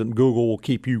one reason Google will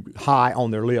keep you high on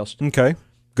their list. Okay.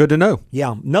 Good to know.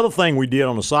 Yeah. Another thing we did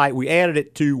on the site, we added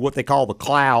it to what they call the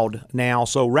cloud now.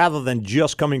 So rather than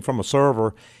just coming from a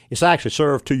server, it's actually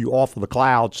served to you off of the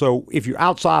cloud. So if you're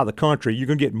outside of the country, you're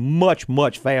going to get much,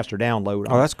 much faster download.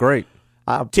 Oh, that's great.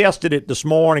 I tested it this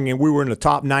morning, and we were in the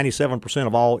top 97%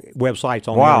 of all websites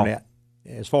on the internet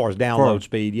as far as download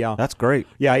speed. Yeah. That's great.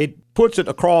 Yeah, it puts it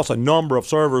across a number of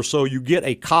servers, so you get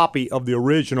a copy of the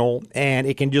original, and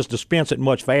it can just dispense it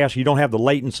much faster. You don't have the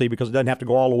latency, because it doesn't have to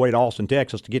go all the way to Austin,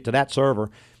 Texas to get to that server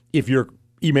if you're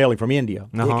emailing from India.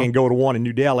 It can go to one in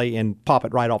New Delhi and pop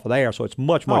it right off of there, so it's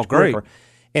much, much quicker.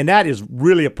 And that is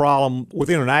really a problem with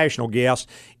international guests.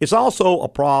 It's also a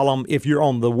problem if you're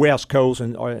on the West Coast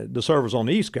and the server's on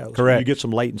the East Coast. Correct. You get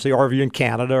some latency, or if you're in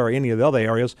Canada or any of the other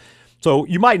areas. So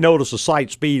you might notice the site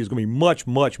speed is going to be much,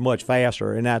 much, much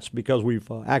faster, and that's because we've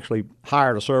actually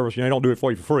hired a service. They don't do it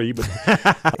for you for free, but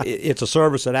it's a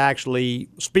service that actually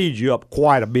speeds you up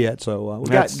quite a bit. So we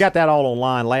got that all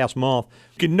online last month.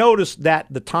 You can notice that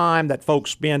the time that folks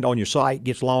spend on your site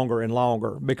gets longer and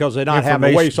longer, because they're not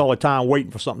having to waste all the time waiting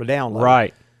for something to download.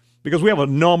 Right. Because we have a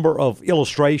number of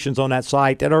illustrations on that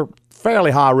site that are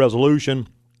fairly high resolution,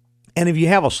 and if you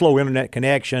have a slow internet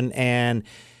connection, and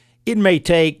it may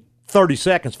take 30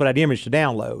 seconds for that image to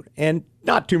download. And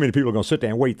not too many people are going to sit there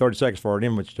and wait 30 seconds for an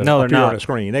image to appear on the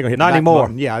screen. They're going to hit the back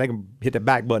button. Yeah, they can hit the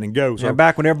back button and go. So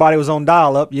back when everybody was on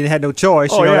dial-up, you had no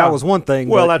choice. That was one thing.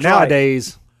 Well, but that's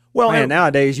nowadays, right.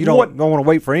 Nowadays you don't want to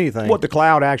wait for anything. What the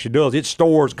cloud actually does, it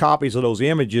stores copies of those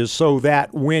images so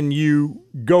that when you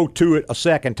go to it a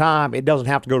second time, it doesn't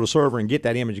have to go to the server and get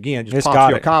that image again. It just pops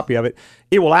you a copy of it.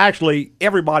 It will actually,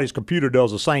 everybody's computer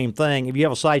does the same thing. If you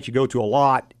have a site you go to a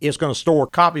lot, it's going to store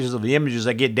copies of the images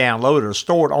that get downloaded or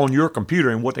stored on your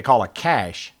computer in what they call a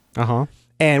cache.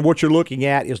 And what you're looking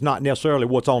at is not necessarily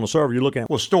what's on the server. You're looking at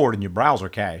what's stored in your browser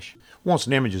cache. Once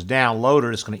an image is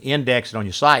downloaded, it's going to index it on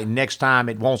your site, and next time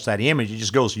it wants that image, it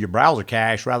just goes to your browser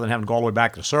cache rather than having to go all the way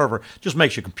back to the server. It just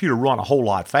makes your computer run a whole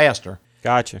lot faster.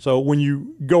 Gotcha. So when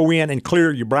you go in and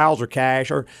clear your browser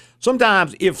cache, or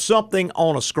sometimes if something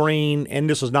on a screen, and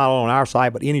this is not on our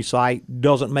site, but any site,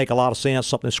 doesn't make a lot of sense,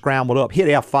 something scrambled up, hit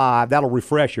F5, that'll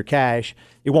refresh your cache.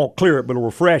 It won't clear it, but it'll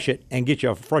refresh it and get you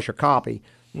a fresher copy.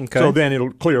 Okay. So then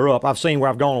it'll clear up. I've seen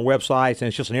where I've gone on websites and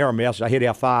it's just an error message. I hit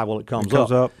F5, well, it comes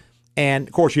up. And,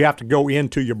 of course, you have to go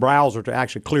into your browser to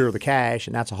actually clear the cache,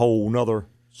 and that's a whole nother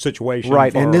situation.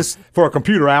 Right, for, and this for a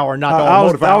computer hour, not the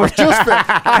automotive hour.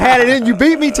 I had it in. You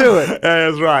beat me to it.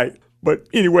 That's right. But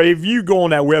anyway, if you go on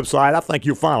that website, I think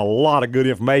you'll find a lot of good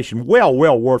information. Well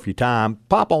worth your time.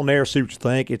 Pop on there, see what you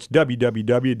think. It's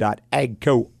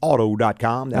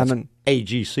www.agcoauto.com. That's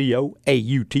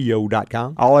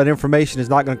AGCOAUTO.com. All that information is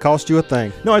not going to cost you a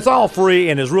thing. No, it's all free,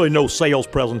 and there's really no sales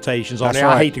presentations on That's there.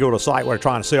 right. I hate to go to a site where they're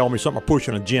trying to sell me something or push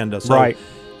an agenda. So right.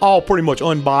 All pretty much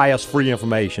unbiased, free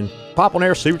information. Pop on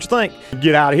there, see what you think.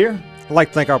 Get out of here. I'd like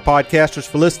to thank our podcasters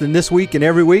for listening this week and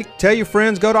every week. Tell your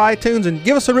friends, go to iTunes, and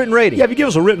give us a written rating. Yeah, if you give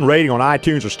us a written rating on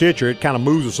iTunes or Stitcher, it kind of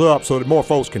moves us up so that more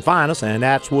folks can find us, and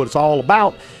that's what it's all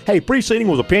about. Hey, preceding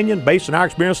was opinion based on our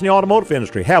experience in the automotive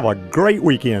industry. Have a great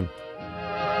weekend.